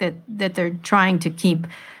back, that they're trying to keep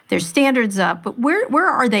their standards up, but where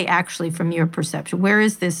are they actually from your perception? Where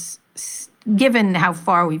is this, given how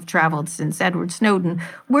far we've traveled since Edward Snowden,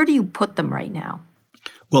 where do you put them right now?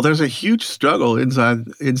 Well, there's a huge struggle inside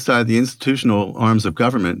the institutional arms of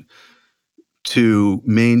government to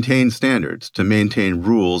maintain standards, to maintain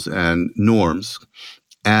rules and norms.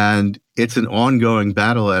 And it's an ongoing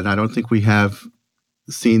battle, and I don't think we have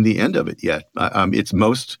seen the end of it yet. It's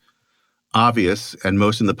most obvious and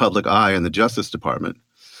most in the public eye in the Justice Department.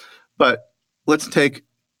 But let's take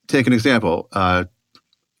an example. A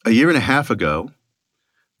year and a half ago,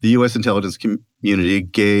 the U.S. intelligence community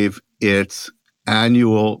gave its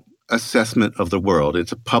annual assessment of the world.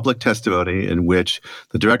 It's a public testimony in which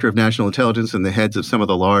the Director of National Intelligence and the heads of some of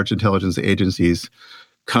the large intelligence agencies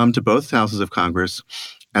come to both houses of Congress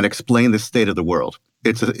and explain the state of the world.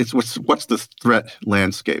 It's what's the threat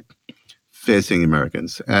landscape facing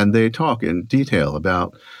Americans, and they talk in detail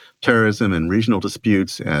about terrorism and regional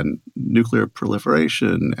disputes and nuclear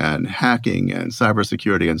proliferation and hacking and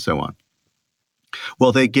cybersecurity and so on.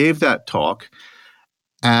 Well, they gave that talk,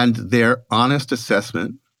 and their honest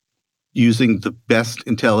assessment, using the best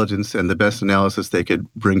intelligence and the best analysis they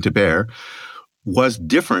could bring to bear, was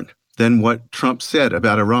different than what Trump said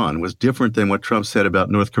about Iran, was different than what Trump said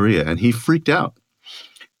about North Korea. And he freaked out,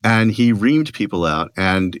 and he reamed people out,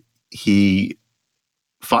 and he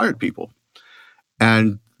fired people.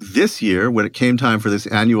 And this year, when it came time for this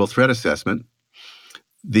annual threat assessment,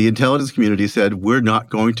 the intelligence community said, we're not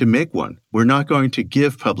going to make one. We're not going to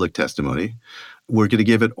give public testimony. We're going to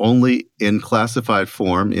give it only in classified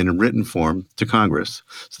form, in written form to Congress.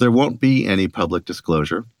 So there won't be any public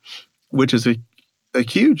disclosure, which is a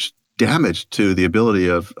huge damage to the ability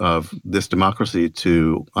of this democracy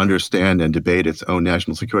to understand and debate its own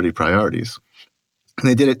national security priorities. And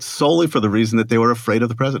they did it solely for the reason that they were afraid of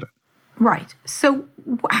the president. Right. So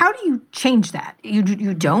how do you change that? You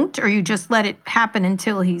don't, or you just let it happen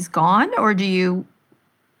until he's gone, or do you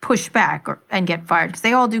push back and get fired? Because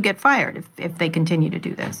they all do get fired if they continue to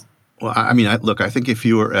do this. Well, I mean, look, I think if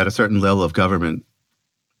you are at a certain level of government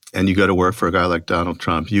and you go to work for a guy like Donald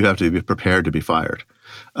Trump, you have to be prepared to be fired.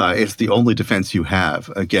 It's the only defense you have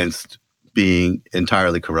against being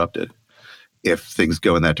entirely corrupted if things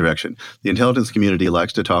go in that direction. The intelligence community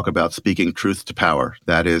likes to talk about speaking truth to power.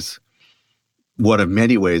 That is one of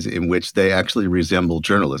many ways in which they actually resemble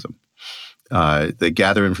journalism. They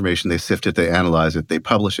gather information, they sift it, they analyze it, they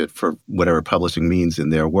publish it for whatever publishing means in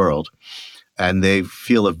their world. And they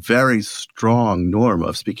feel a very strong norm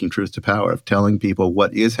of speaking truth to power, of telling people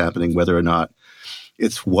what is happening, whether or not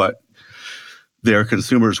it's what their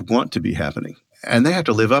consumers want to be happening. And they have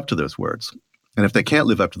to live up to those words. And if they can't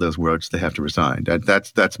live up to those words, they have to resign.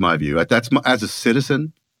 That's my view. As a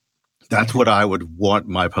citizen, that's what I would want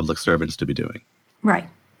my public servants to be doing. Right.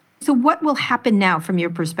 So what will happen now from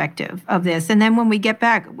your perspective of this? And then when we get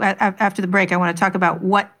back after the break, I want to talk about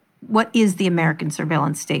what is the American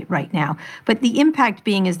surveillance state right now. But the impact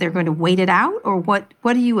being, is they're going to wait it out, or what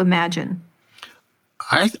do you imagine?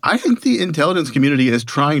 I think the intelligence community is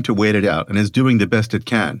trying to wait it out and is doing the best it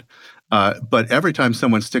can. But every time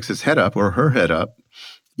someone sticks his head up or her head up,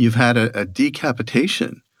 you've had a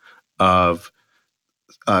decapitation of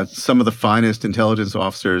some of the finest intelligence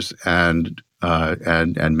officers and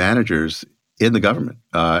managers in the government.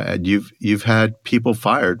 And you've had people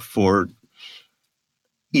fired for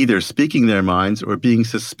either speaking their minds or being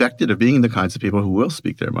suspected of being the kinds of people who will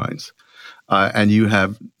speak their minds. And you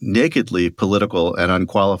have nakedly political and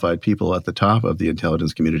unqualified people at the top of the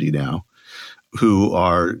intelligence community now who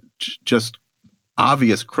are just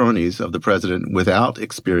obvious cronies of the president without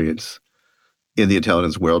experience in the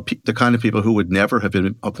intelligence world, the kind of people who would never have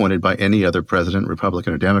been appointed by any other president,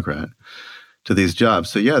 Republican or Democrat. to these jobs.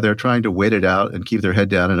 So yeah, they're trying to wait it out and keep their head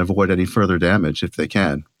down and avoid any further damage if they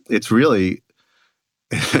can. It's really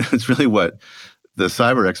what the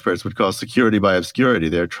cyber experts would call security by obscurity.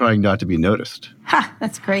 They're trying not to be noticed. Ha,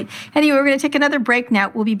 that's great. Anyway, we're going to take another break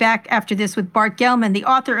now. We'll be back after this with Bart Gellman, the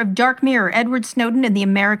author of Dark Mirror, Edward Snowden and the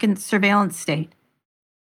American Surveillance State.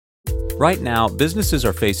 Right now, businesses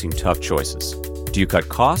are facing tough choices. Do you cut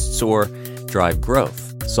costs or drive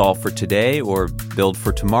growth? Solve for today or build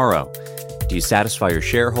for tomorrow? Do you satisfy your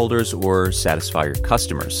shareholders or satisfy your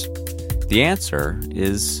customers? The answer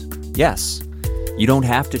is yes. You don't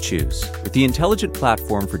have to choose. With the intelligent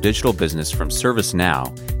platform for digital business from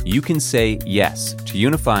ServiceNow, you can say yes to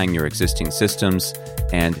unifying your existing systems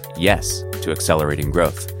and yes to accelerating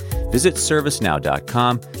growth. Visit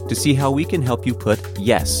ServiceNow.com to see how we can help you put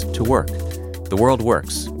yes to work. The world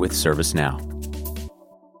works with ServiceNow.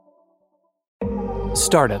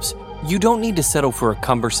 Startups, you don't need to settle for a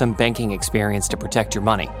cumbersome banking experience to protect your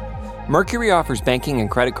money. Mercury offers banking and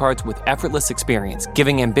credit cards with effortless experience,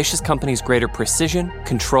 giving ambitious companies greater precision,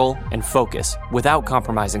 control, and focus without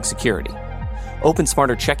compromising security. Open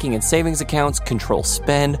smarter checking and savings accounts, control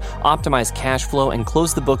spend, optimize cash flow, and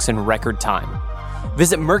close the books in record time.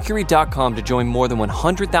 Visit Mercury.com to join more than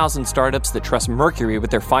 100,000 startups that trust Mercury with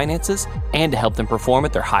their finances and to help them perform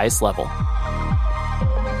at their highest level.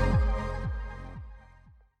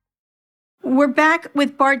 We're back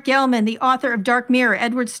with Bart Gellman, the author of Dark Mirror,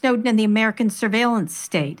 Edward Snowden and the American Surveillance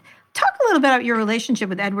State. Talk a little bit about your relationship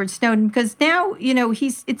with Edward Snowden, because now, he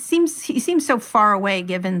seems so far away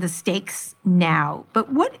given the stakes now. But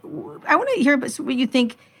I want to hear about what you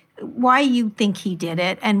think, why you think he did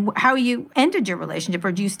it, and how you ended your relationship,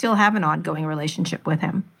 or do you still have an ongoing relationship with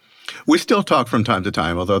him? We still talk from time to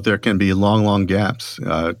time, although there can be long, long gaps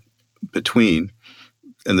between.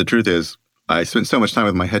 And the truth is, I spent so much time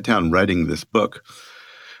with my head down writing this book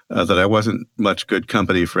that I wasn't much good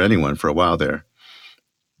company for anyone for a while there.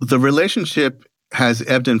 The relationship has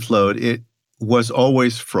ebbed and flowed. It was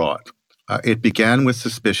always fraught. It began with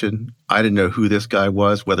suspicion. I didn't know who this guy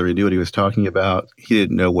was, whether he knew what he was talking about. He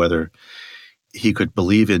didn't know whether he could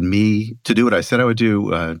believe in me to do what I said I would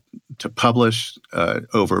do, to publish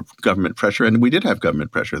over government pressure. And we did have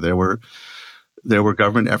government pressure. There were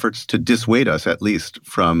government efforts to dissuade us, at least,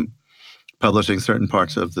 from publishing certain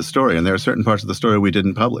parts of the story. And there are certain parts of the story we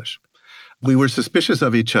didn't publish. We were suspicious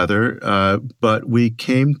of each other, but we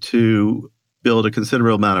came to build a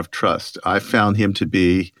considerable amount of trust. I found him to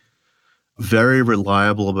be very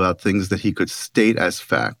reliable about things that he could state as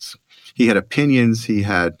facts. He had opinions. He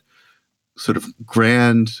had sort of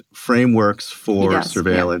grand frameworks for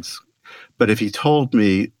surveillance. Yeah. But if he told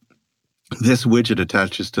me this widget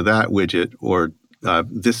attaches to that widget, or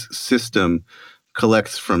this system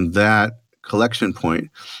collects from that collection point,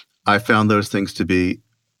 I found those things to be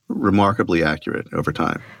remarkably accurate over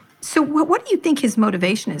time. So what do you think his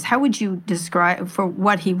motivation is? How would you describe for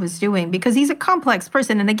what he was doing? Because he's a complex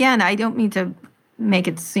person. And again, I don't mean to make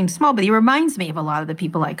it seem small, but he reminds me of a lot of the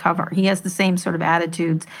people I cover. He has the same sort of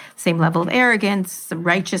attitudes, same level of arrogance, some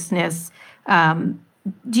righteousness.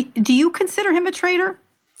 Do you consider him a traitor?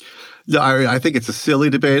 I think it's a silly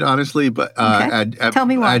debate, honestly, but okay. Tell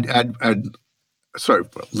me why.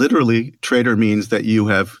 Literally, traitor means that you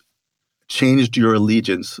have changed your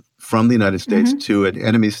allegiance from the United States to an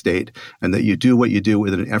enemy state, and that you do what you do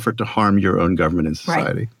with an effort to harm your own government and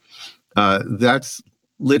society. Right. That's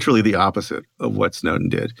literally the opposite of what Snowden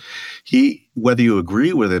did. Whether you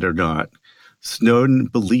agree with it or not, Snowden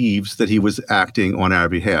believes that he was acting on our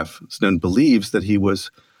behalf. Snowden believes that he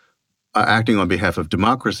was acting on behalf of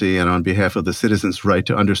democracy and on behalf of the citizens' right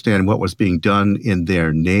to understand what was being done in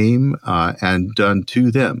their name and done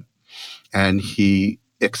to them. And he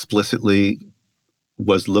explicitly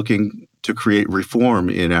was looking to create reform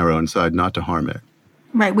in our own side, not to harm it.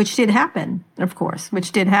 Right, which did happen, of course,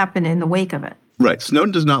 which did happen in the wake of it. Right.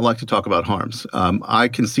 Snowden does not like to talk about harms. I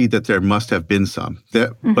concede that there must have been some.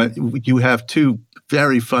 But you have two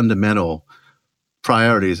very fundamental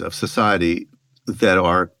priorities of society that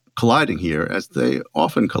are colliding here, as they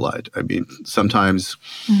often collide. I mean, sometimes,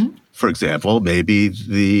 for example, maybe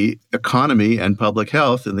the economy and public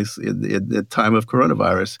health in the time of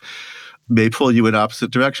coronavirus may pull you in opposite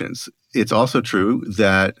directions. It's also true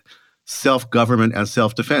that self-government and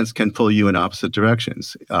self-defense can pull you in opposite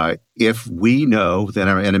directions. If we know, then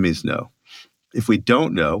our enemies know. If we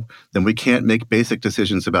don't know, then we can't make basic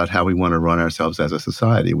decisions about how we want to run ourselves as a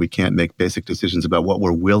society. We can't make basic decisions about what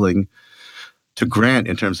we're willing to grant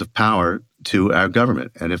in terms of power to our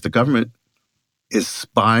government. And if the government is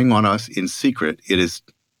spying on us in secret, it is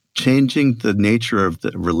changing the nature of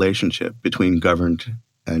the relationship between governed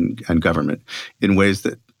and government in ways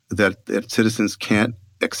that that citizens can't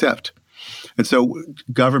accept. And so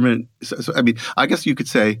I mean, I guess you could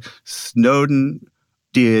say Snowden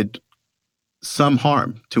did some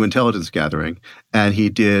harm to intelligence gathering, and he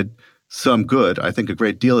did some good, I think a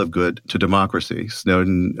great deal of good, to democracy.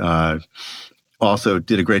 Snowden also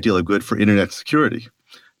did a great deal of good for internet security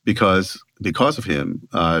because of him,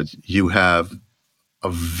 you have a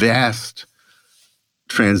vast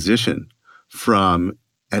transition from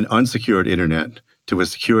an unsecured internet to a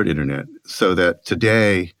secured internet, so that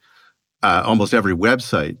today almost every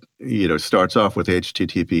website, starts off with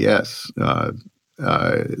HTTPS,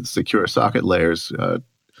 secure socket layers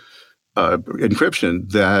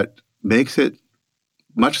encryption that makes it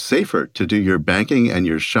much safer to do your banking and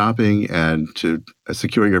your shopping and to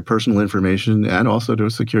secure your personal information and also to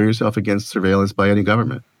secure yourself against surveillance by any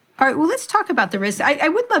government. All right, well, let's talk about the risks. I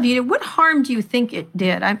would love you to, what harm do you think it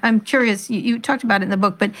did? I'm curious, you talked about it in the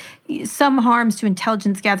book, but some harms to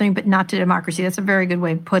intelligence gathering, but not to democracy. That's a very good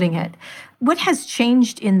way of putting it. What has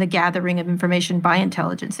changed in the gathering of information by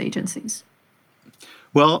intelligence agencies?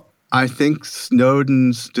 Well, I think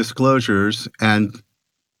Snowden's disclosures and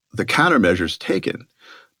the countermeasures taken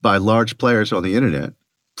by large players on the internet,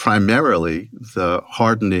 primarily the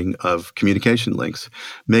hardening of communication links,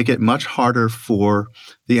 make it much harder for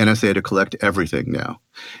the NSA to collect everything now.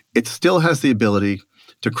 It still has the ability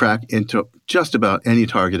to crack into just about any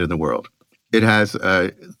target in the world. It has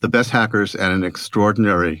the best hackers and an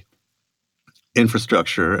extraordinary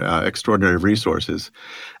infrastructure, extraordinary resources.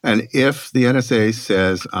 And if the NSA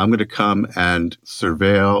says, I'm going to come and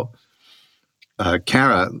surveil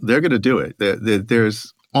Kara, they're going to do it.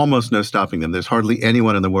 There's almost no stopping them. There's hardly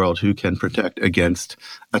anyone in the world who can protect against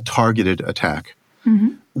a targeted attack.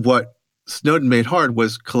 Mm-hmm. What Snowden made hard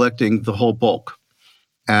was collecting the whole bulk.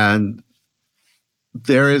 And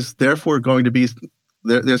there is therefore going to be,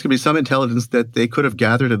 there's going to be some intelligence that they could have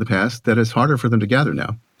gathered in the past that is harder for them to gather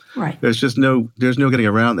now. Right. There's no getting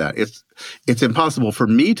around that. It's impossible for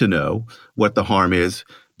me to know what the harm is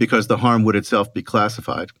because the harm would itself be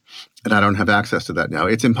classified. And I don't have access to that now.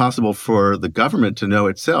 It's impossible for the government to know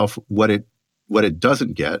itself what it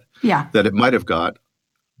doesn't get that it might have got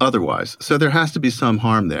otherwise. So there has to be some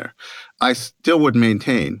harm there. I still would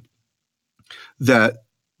maintain that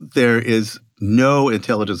there is no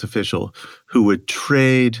intelligence official who would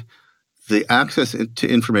trade the access to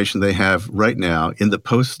information they have right now in the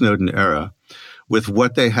post-Snowden era with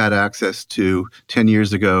what they had access to 10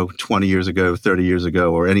 years ago, 20 years ago, 30 years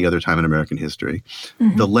ago, or any other time in American history.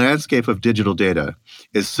 Mm-hmm. The landscape of digital data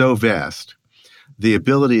is so vast. The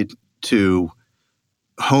ability to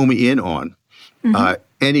home in on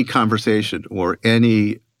any conversation or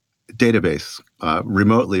any database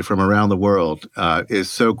remotely from around the world is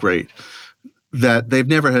so great that they've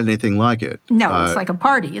never had anything like it. No, it's like a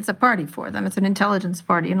party. It's a party for them. It's an intelligence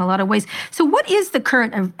party in a lot of ways. So what is the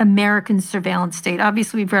current American surveillance state?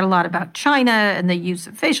 Obviously, we've read a lot about China and the use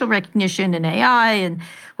of facial recognition and AI and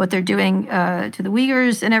what they're doing to the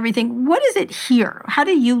Uyghurs and everything. What is it here? How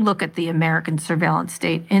do you look at the American surveillance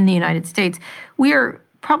state in the United States? We are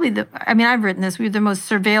probably I've written this, we're the most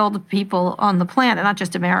surveilled people on the planet, not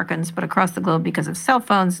just Americans, but across the globe because of cell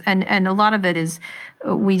phones. And a lot of it is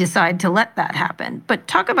we decide to let that happen. But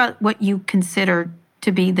talk about what you consider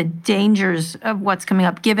to be the dangers of what's coming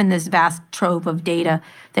up, given this vast trove of data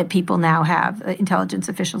that people now have, intelligence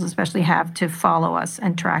officials especially have, to follow us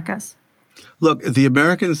and track us. Look, the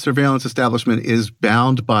American surveillance establishment is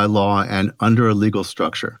bound by law and under a legal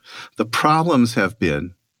structure. The problems have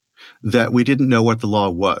been that we didn't know what the law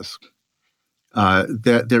was.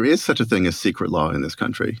 That there is such a thing as secret law in this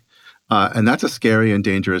country. And that's a scary and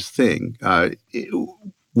dangerous thing.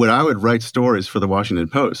 When I would write stories for the Washington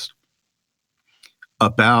Post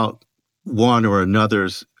about one or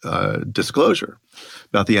another's disclosure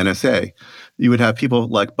about the NSA, you would have people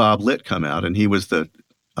like Bob Litt come out, and he was the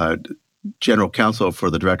general counsel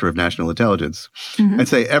for the Director of National Intelligence, and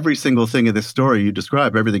say every single thing in this story you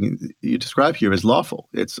describe, everything you describe here is lawful.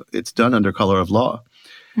 It's done under color of law.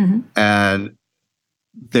 Mm-hmm. And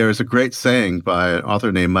there's a great saying by an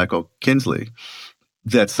author named Michael Kinsley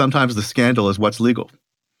that sometimes the scandal is what's legal,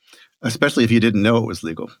 especially if you didn't know it was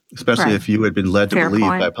legal, especially if you had been led to believe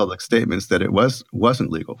by public statements that it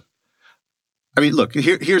wasn't legal. I mean, look,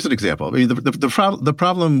 here's an example. I mean, the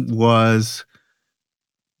problem was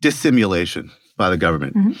dissimulation by the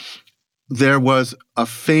government. Mm-hmm. There was a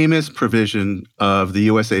famous provision of the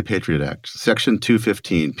USA Patriot Act, Section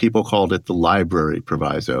 215. People called it the library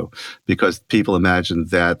proviso because people imagined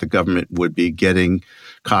that the government would be getting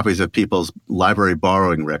copies of people's library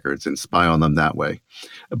borrowing records and spy on them that way.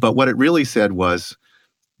 But what it really said was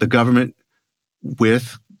the government,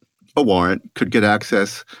 with a warrant, could get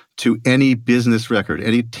access to any business record,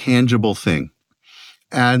 any tangible thing.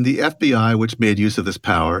 And the FBI, which made use of this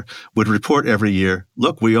power, would report every year,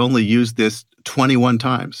 look, we only used this 21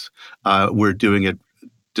 times. We're doing it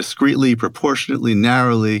discreetly, proportionately,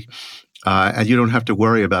 narrowly, and you don't have to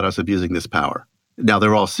worry about us abusing this power. Now,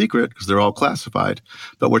 they're all secret because they're all classified,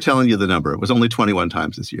 but we're telling you the number. It was only 21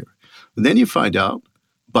 times this year. And then you find out,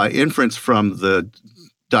 by inference from the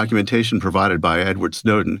documentation provided by Edward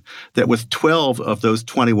Snowden, that with 12 of those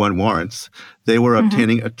 21 warrants, they were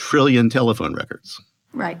obtaining 1 trillion telephone records.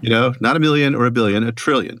 Right. Not 1 million or 1 billion, 1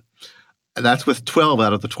 trillion. And that's with 12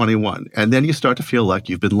 out of the 21. And then you start to feel like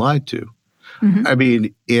you've been lied to. I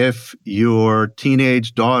mean, if your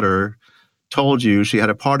teenage daughter told you she had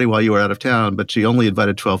a party while you were out of town, but she only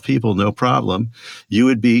invited 12 people, no problem, you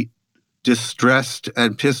would be distressed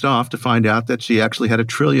and pissed off to find out that she actually had 1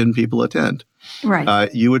 trillion people attend.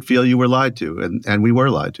 Right. You would feel you were lied to, and we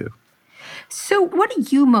were lied to. So what are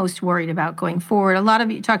you most worried about going forward? A lot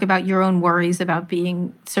of you talk about your own worries about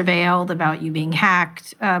being surveilled, about you being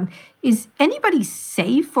hacked. Is anybody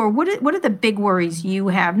safe, or what are the big worries you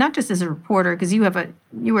have? Not just as a reporter, because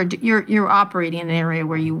you're operating in an area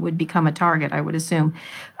where you would become a target, I would assume.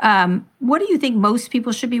 What do you think most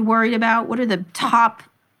people should be worried about? What are the top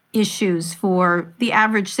issues for the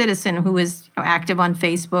average citizen who is active on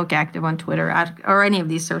Facebook, active on Twitter, or any of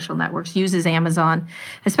these social networks, uses Amazon,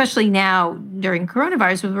 especially now during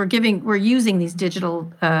coronavirus, we're using these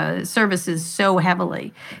digital services so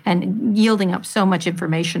heavily and yielding up so much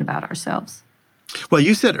information about ourselves? Well,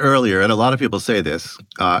 you said earlier, and a lot of people say this,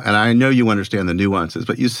 and I know you understand the nuances,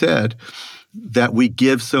 but you said that we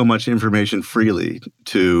give so much information freely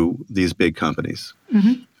to these big companies.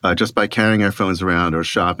 Just by carrying our phones around or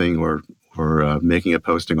shopping or making a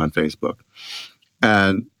posting on Facebook.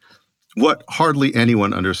 And what hardly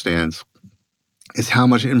anyone understands is how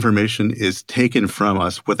much information is taken from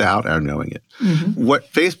us without our knowing it.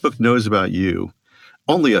 What Facebook knows about you,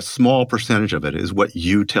 only a small percentage of it is what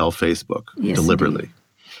you tell Facebook deliberately. Indeed.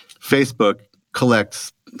 Facebook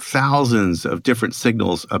collects thousands of different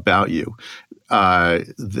signals about you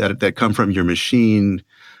that come from your machine,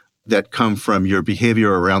 that come from your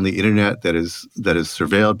behavior around the internet that is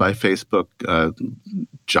surveilled by Facebook,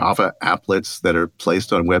 Java applets that are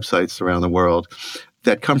placed on websites around the world,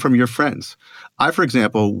 that come from your friends. I, for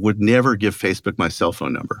example, would never give Facebook my cell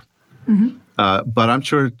phone number. But I'm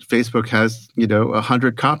sure Facebook has,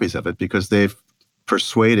 100 copies of it because they've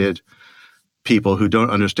persuaded people who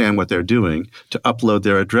don't understand what they're doing to upload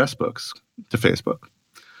their address books to Facebook.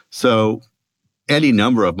 So any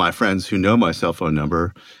number of my friends who know my cell phone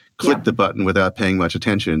number clicked the button without paying much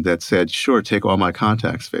attention that said, sure, take all my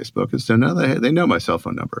contacts, Facebook. And so now they know my cell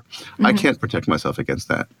phone number. I can't protect myself against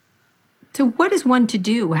that. So what is one to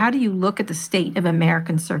do? How do you look at the state of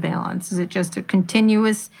American surveillance? Is it just a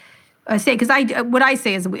continuous because I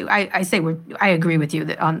agree with you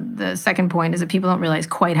that on the second point is that people don't realize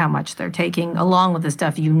quite how much they're taking, along with the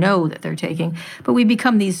stuff that they're taking. But we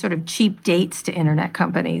become these sort of cheap dates to internet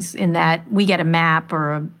companies in that we get a map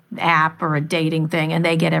or an app or a dating thing, and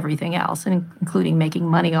they get everything else, including making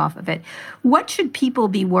money off of it. What should people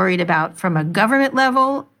be worried about from a government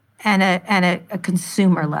level and a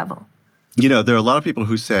consumer level? There are a lot of people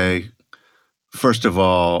who say, first of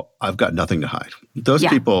all, I've got nothing to hide. Those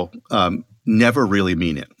people never really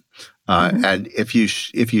mean it. And if you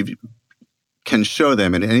can show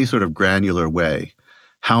them in any sort of granular way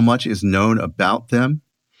how much is known about them,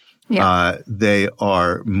 they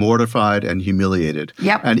are mortified and humiliated.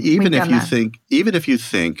 And even if you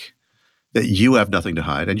think that you have nothing to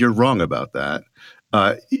hide, and you're wrong about that,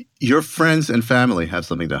 your friends and family have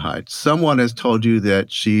something to hide. Someone has told you that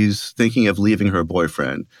she's thinking of leaving her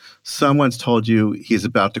boyfriend. Someone's told you he's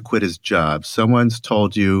about to quit his job. Someone's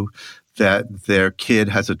told you that their kid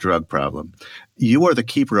has a drug problem. You are the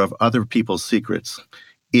keeper of other people's secrets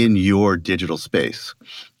in your digital space.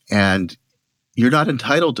 And you're not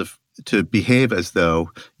entitled to behave as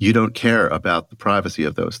though you don't care about the privacy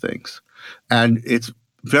of those things. And it's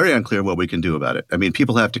very unclear what we can do about it. I mean,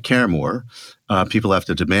 people have to care more. People have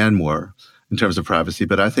to demand more in terms of privacy.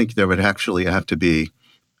 But I think there would actually have to be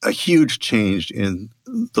a huge change in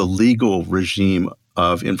the legal regime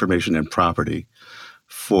of information and property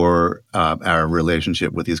for our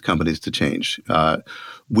relationship with these companies to change.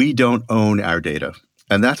 We don't own our data.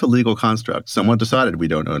 And that's a legal construct. Someone decided we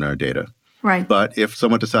don't own our data. Right. But if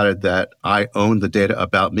someone decided that I own the data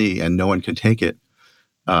about me and no one can take it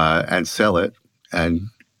and sell it and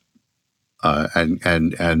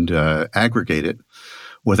aggregate it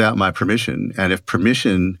without my permission, and if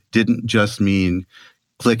permission didn't just mean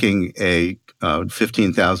clicking a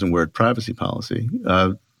 15,000-word privacy policy,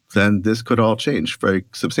 then this could all change very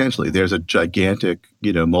substantially. There's a gigantic,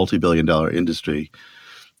 multi-billion-dollar industry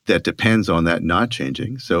that depends on that not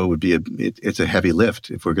changing. So it would be it's a heavy lift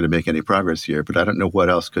if we're going to make any progress here. But I don't know what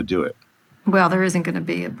else could do it. Well, there isn't going to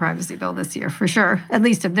be a privacy bill this year, for sure. At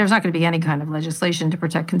least if there's not going to be any kind of legislation to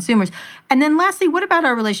protect consumers. And then lastly, what about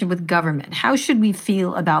our relation with government? How should we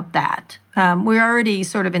feel about that? We're already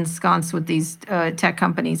sort of ensconced with these tech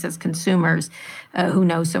companies as consumers who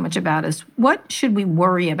know so much about us. What should we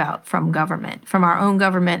worry about from government, from our own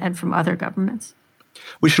government and from other governments?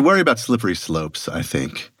 We should worry about slippery slopes, I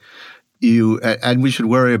think. And we should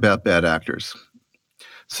worry about bad actors.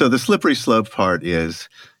 So the slippery slope part is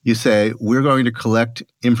you say, we're going to collect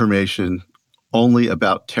information only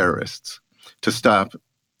about terrorists to stop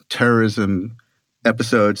terrorism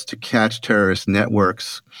episodes, to catch terrorist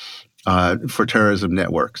networks for terrorism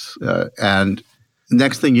networks. And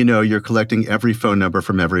next thing you know, you're collecting every phone number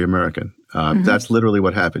from every American. That's literally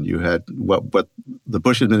what happened. You had what the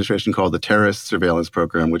Bush administration called the terrorist surveillance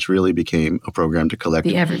program, which really became a program to collect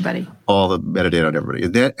all the metadata on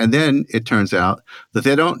everybody. And then it turns out that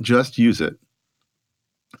they don't just use it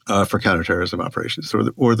for counterterrorism operations.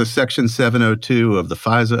 Or the Section 702 of the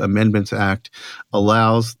FISA Amendments Act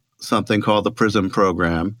allows something called the PRISM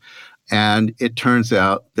program. And it turns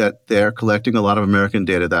out that they're collecting a lot of American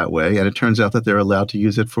data that way. And it turns out that they're allowed to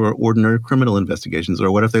use it for ordinary criminal investigations.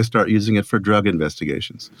 Or what if they start using it for drug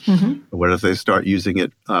investigations? Or what if they start using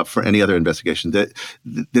it for any other investigation?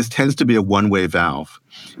 This tends to be a one-way valve.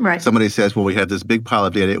 Right. Somebody says, well, we have this big pile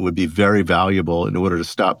of data. It would be very valuable in order to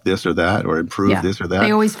stop this or that or improve this or that.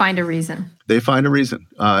 They always find a reason. They find a reason.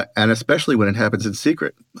 And especially when it happens in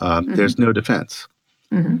secret, there's no defense.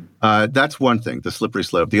 That's one thing, the slippery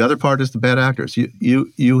slope. The other part is the bad actors.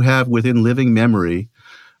 You have within living memory,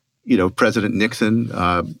 President Nixon,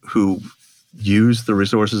 who used the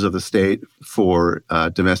resources of the state for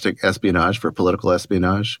domestic espionage, for political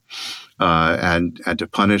espionage, and to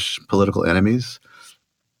punish political enemies.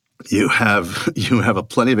 You have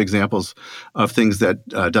plenty of examples of things that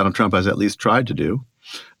Donald Trump has at least tried to do.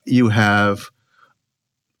 You have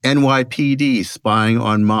NYPD spying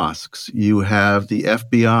on mosques. You have the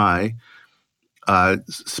FBI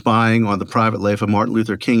spying on the private life of Martin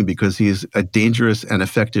Luther King because he's a dangerous and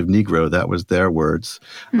effective Negro, that was their words,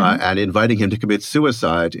 and inviting him to commit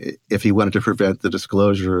suicide if he wanted to prevent the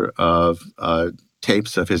disclosure of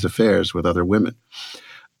tapes of his affairs with other women.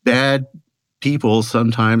 Bad people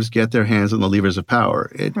sometimes get their hands on the levers of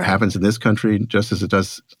power. It happens in this country just as it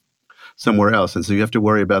does somewhere else. And so you have to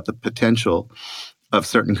worry about the potential of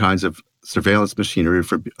certain kinds of surveillance machinery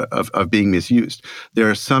of being misused. There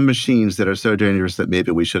are some machines that are so dangerous that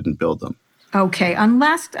maybe we shouldn't build them. Okay.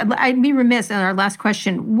 I'd be remiss in our last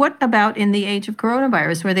question. What about in the age of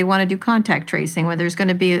coronavirus, where they want to do contact tracing, where there's going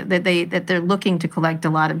to be that they're looking to collect a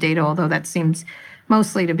lot of data, although that seems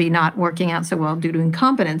mostly to be not working out so well due to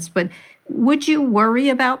incompetence. But would you worry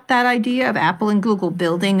about that idea of Apple and Google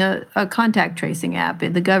building a contact tracing app,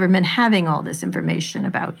 the government having all this information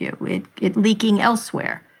about you, it leaking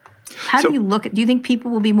elsewhere? Do you think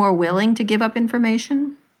people will be more willing to give up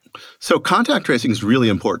information? So contact tracing is really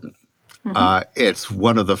important. It's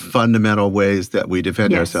one of the fundamental ways that we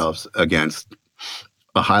defend ourselves against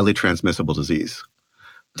a highly transmissible disease.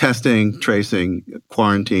 Testing, tracing,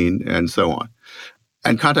 quarantine, and so on.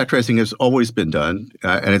 And contact tracing has always been done,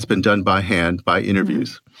 and it's been done by hand, by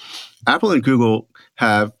interviews. Apple and Google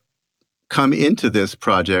have come into this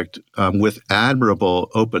project with admirable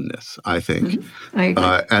openness, I think. I agree.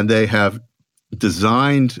 And they have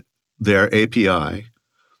designed their API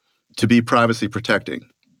to be privacy protecting.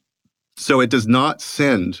 So it does not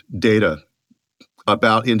send data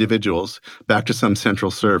about individuals back to some central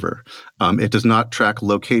server. It does not track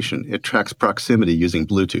location. It tracks proximity using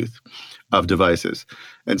Bluetooth of devices.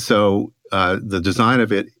 And so the design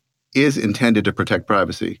of it is intended to protect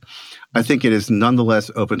privacy. I think it is nonetheless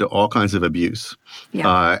open to all kinds of abuse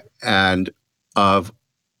and of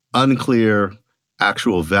unclear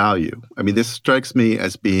actual value. I mean, this strikes me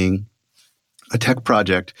as being a tech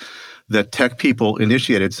project that tech people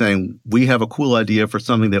initiated saying, we have a cool idea for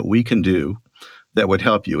something that we can do that would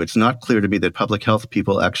help you. It's not clear to me that public health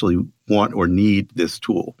people actually want or need this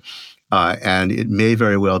tool. And it may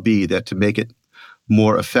very well be that to make it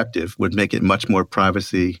more effective would make it much more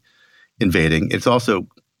privacy invading. It's also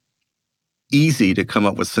easy to come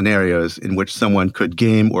up with scenarios in which someone could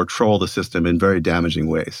game or troll the system in very damaging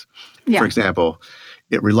ways. For example,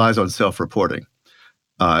 it relies on self-reporting.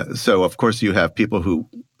 So, of course, you have people who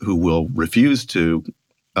will refuse to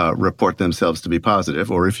report themselves to be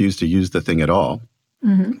positive or refuse to use the thing at all.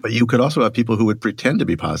 But you could also have people who would pretend to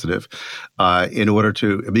be positive in order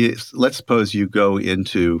to, let's suppose you go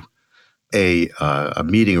into a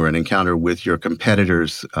meeting or an encounter with your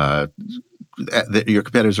competitors. Your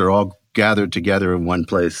competitors are all gathered together in one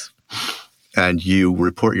place, and you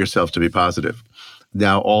report yourself to be positive.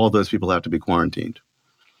 Now all of those people have to be quarantined.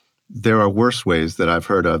 There are worse ways that I've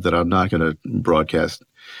heard of that I'm not going to broadcast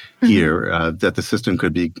here, that the system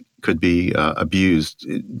could be abused,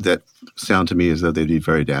 that sound to me as though they'd be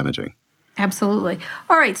very damaging. Absolutely.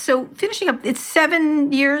 All right. So finishing up, it's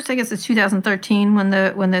 7 years. I guess it's 2013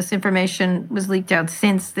 when this information was leaked out.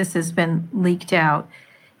 Since this has been leaked out,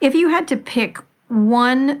 if you had to pick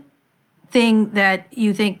one thing that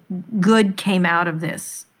you think good came out of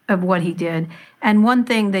this, of what he did, and one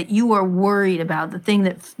thing that you are worried about, the thing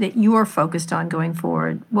that you are focused on going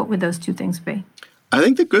forward, what would those two things be? I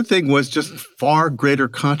think the good thing was just far greater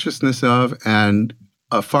consciousness of and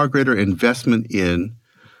a far greater investment in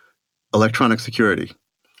electronic security.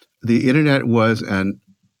 The internet was an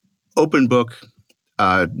open book,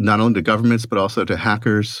 not only to governments, but also to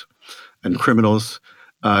hackers and criminals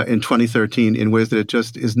in 2013 in ways that it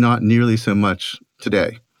just is not nearly so much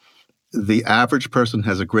today. The average person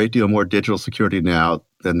has a great deal more digital security now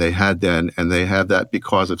than they had then, and they have that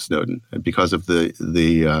because of Snowden and because of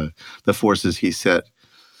the forces he set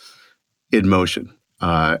in motion.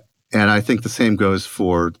 And I think the same goes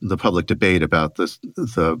for the public debate about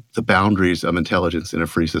the boundaries of intelligence in a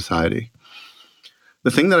free society.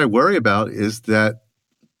 The thing that I worry about is that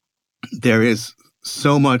there is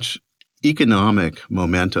so much economic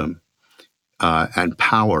momentum and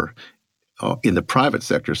power in the private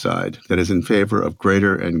sector side that is in favor of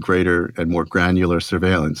greater and greater and more granular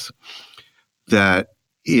surveillance, that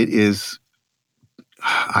it is,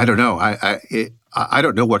 I don't know. I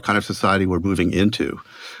don't know what kind of society we're moving into,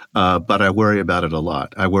 but I worry about it a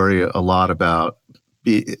lot. I worry a lot about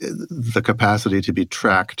the capacity to be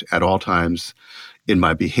tracked at all times in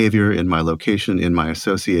my behavior, in my location, in my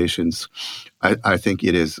associations. I think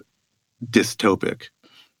it is dystopic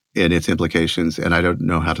in its implications, and I don't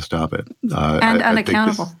know how to stop it. And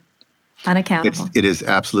unaccountable. Unaccountable. It is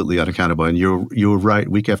absolutely unaccountable. And you're right.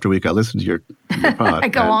 Week after week, I listen to your pod. I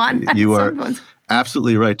go on. You are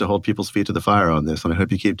absolutely right to hold people's feet to the fire on this, and I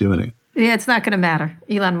hope you keep doing it. Yeah, it's not going to matter.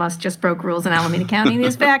 Elon Musk just broke rules in Alameda County, and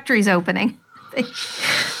his factory's opening.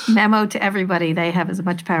 Memo to everybody: they have as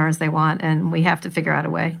much power as they want, and we have to figure out a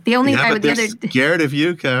way. They're scared of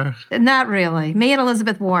you, Kara. Not really. Me and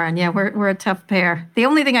Elizabeth Warren. Yeah, we're a tough pair. The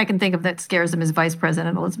only thing I can think of that scares them is Vice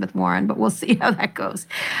President Elizabeth Warren, but we'll see how that goes.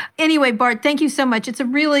 Anyway, Bart, thank you so much. It's a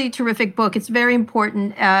really terrific book. It's very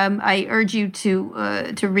important. I urge you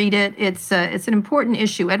to read it. It's an important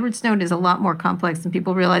issue. Edward Snowden is a lot more complex than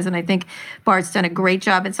people realize, and I think Bart's done a great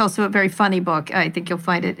job. It's also a very funny book. I think you'll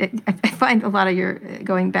find it. I find a lot of your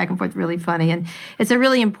going back and forth really funny, and it's a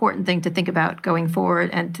really important thing to think about going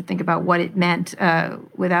forward and to think about what it meant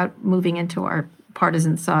without moving into our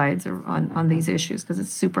partisan sides or on these issues, because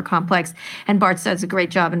it's super complex. And Bart does a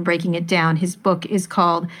great job in breaking it down. His book is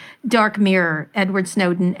called Dark Mirror: Edward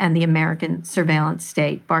Snowden and the American Surveillance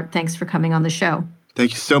State. Bart, thanks for coming on the show.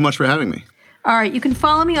 Thank you so much for having me. All right, you can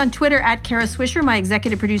follow me on Twitter at Kara Swisher. My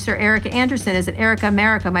executive producer, Erica Anderson, is at Erica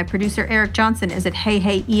America. My producer, Eric Johnson, is at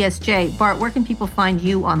HeyHeyESJ. Bart, where can people find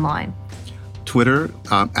you online? Twitter,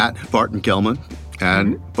 at Barton Gellman,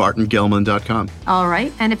 and bartongelman.com. All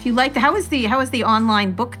right, and if you like, how is the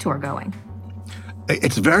online book tour going?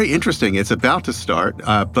 It's very interesting. It's about to start,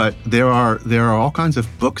 but there are all kinds of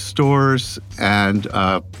bookstores and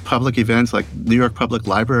public events like New York Public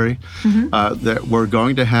Library that we're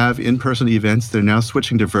going to have in-person events. They're now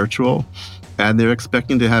switching to virtual, and they're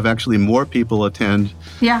expecting to have actually more people attend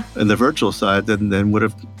in the virtual side than would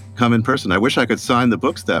have come in person. I wish I could sign the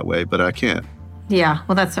books that way, but I can't. Yeah,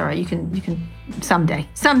 well, that's all right. You can someday.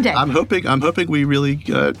 I'm hoping we really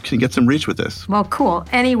can get some reach with this. Well, cool.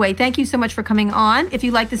 Anyway, thank you so much for coming on. If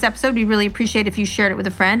you like this episode, we really appreciate if you shared it with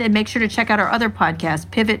a friend, and make sure to check out our other podcasts: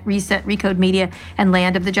 Pivot, Reset, Recode Media, and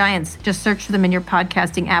Land of the Giants. Just search for them in your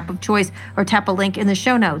podcasting app of choice or tap a link in the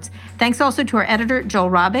show notes. Thanks also to our editor, Joel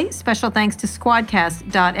Rabe. Special thanks to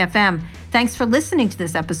Squadcast.fm. Thanks for listening to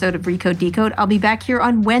this episode of Recode Decode. I'll be back here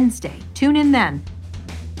on Wednesday. Tune in then.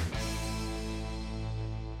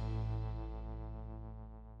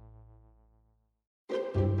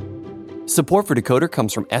 Support for Decoder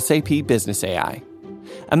comes from SAP Business AI.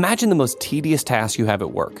 Imagine the most tedious task you have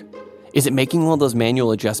at work. Is it making all those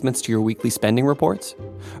manual adjustments to your weekly spending reports?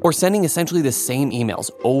 Or sending essentially the same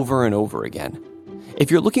emails over and over again? If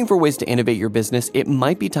you're looking for ways to innovate your business, it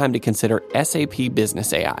might be time to consider SAP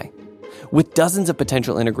Business AI. With dozens of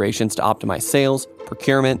potential integrations to optimize sales,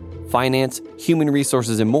 procurement, finance, human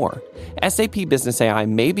resources, and more, SAP Business AI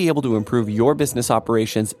may be able to improve your business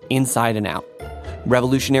operations inside and out.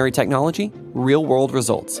 Revolutionary technology, real-world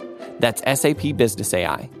results. That's SAP Business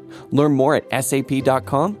AI. Learn more at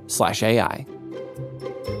sap.com/AI.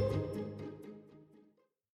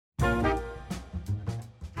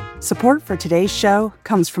 Support for today's show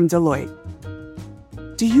comes from Deloitte.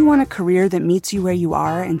 Do you want a career that meets you where you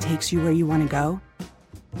are and takes you where you want to go?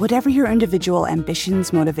 Whatever your individual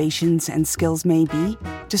ambitions, motivations, and skills may be,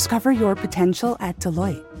 discover your potential at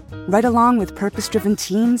Deloitte. Right along with purpose-driven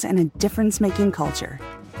teams and a difference-making culture.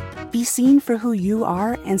 Be seen for who you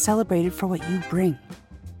are and celebrated for what you bring.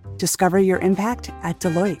 Discover your impact at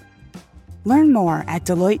Deloitte. Learn more at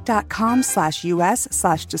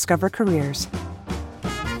deloitte.com/us/discovercareers.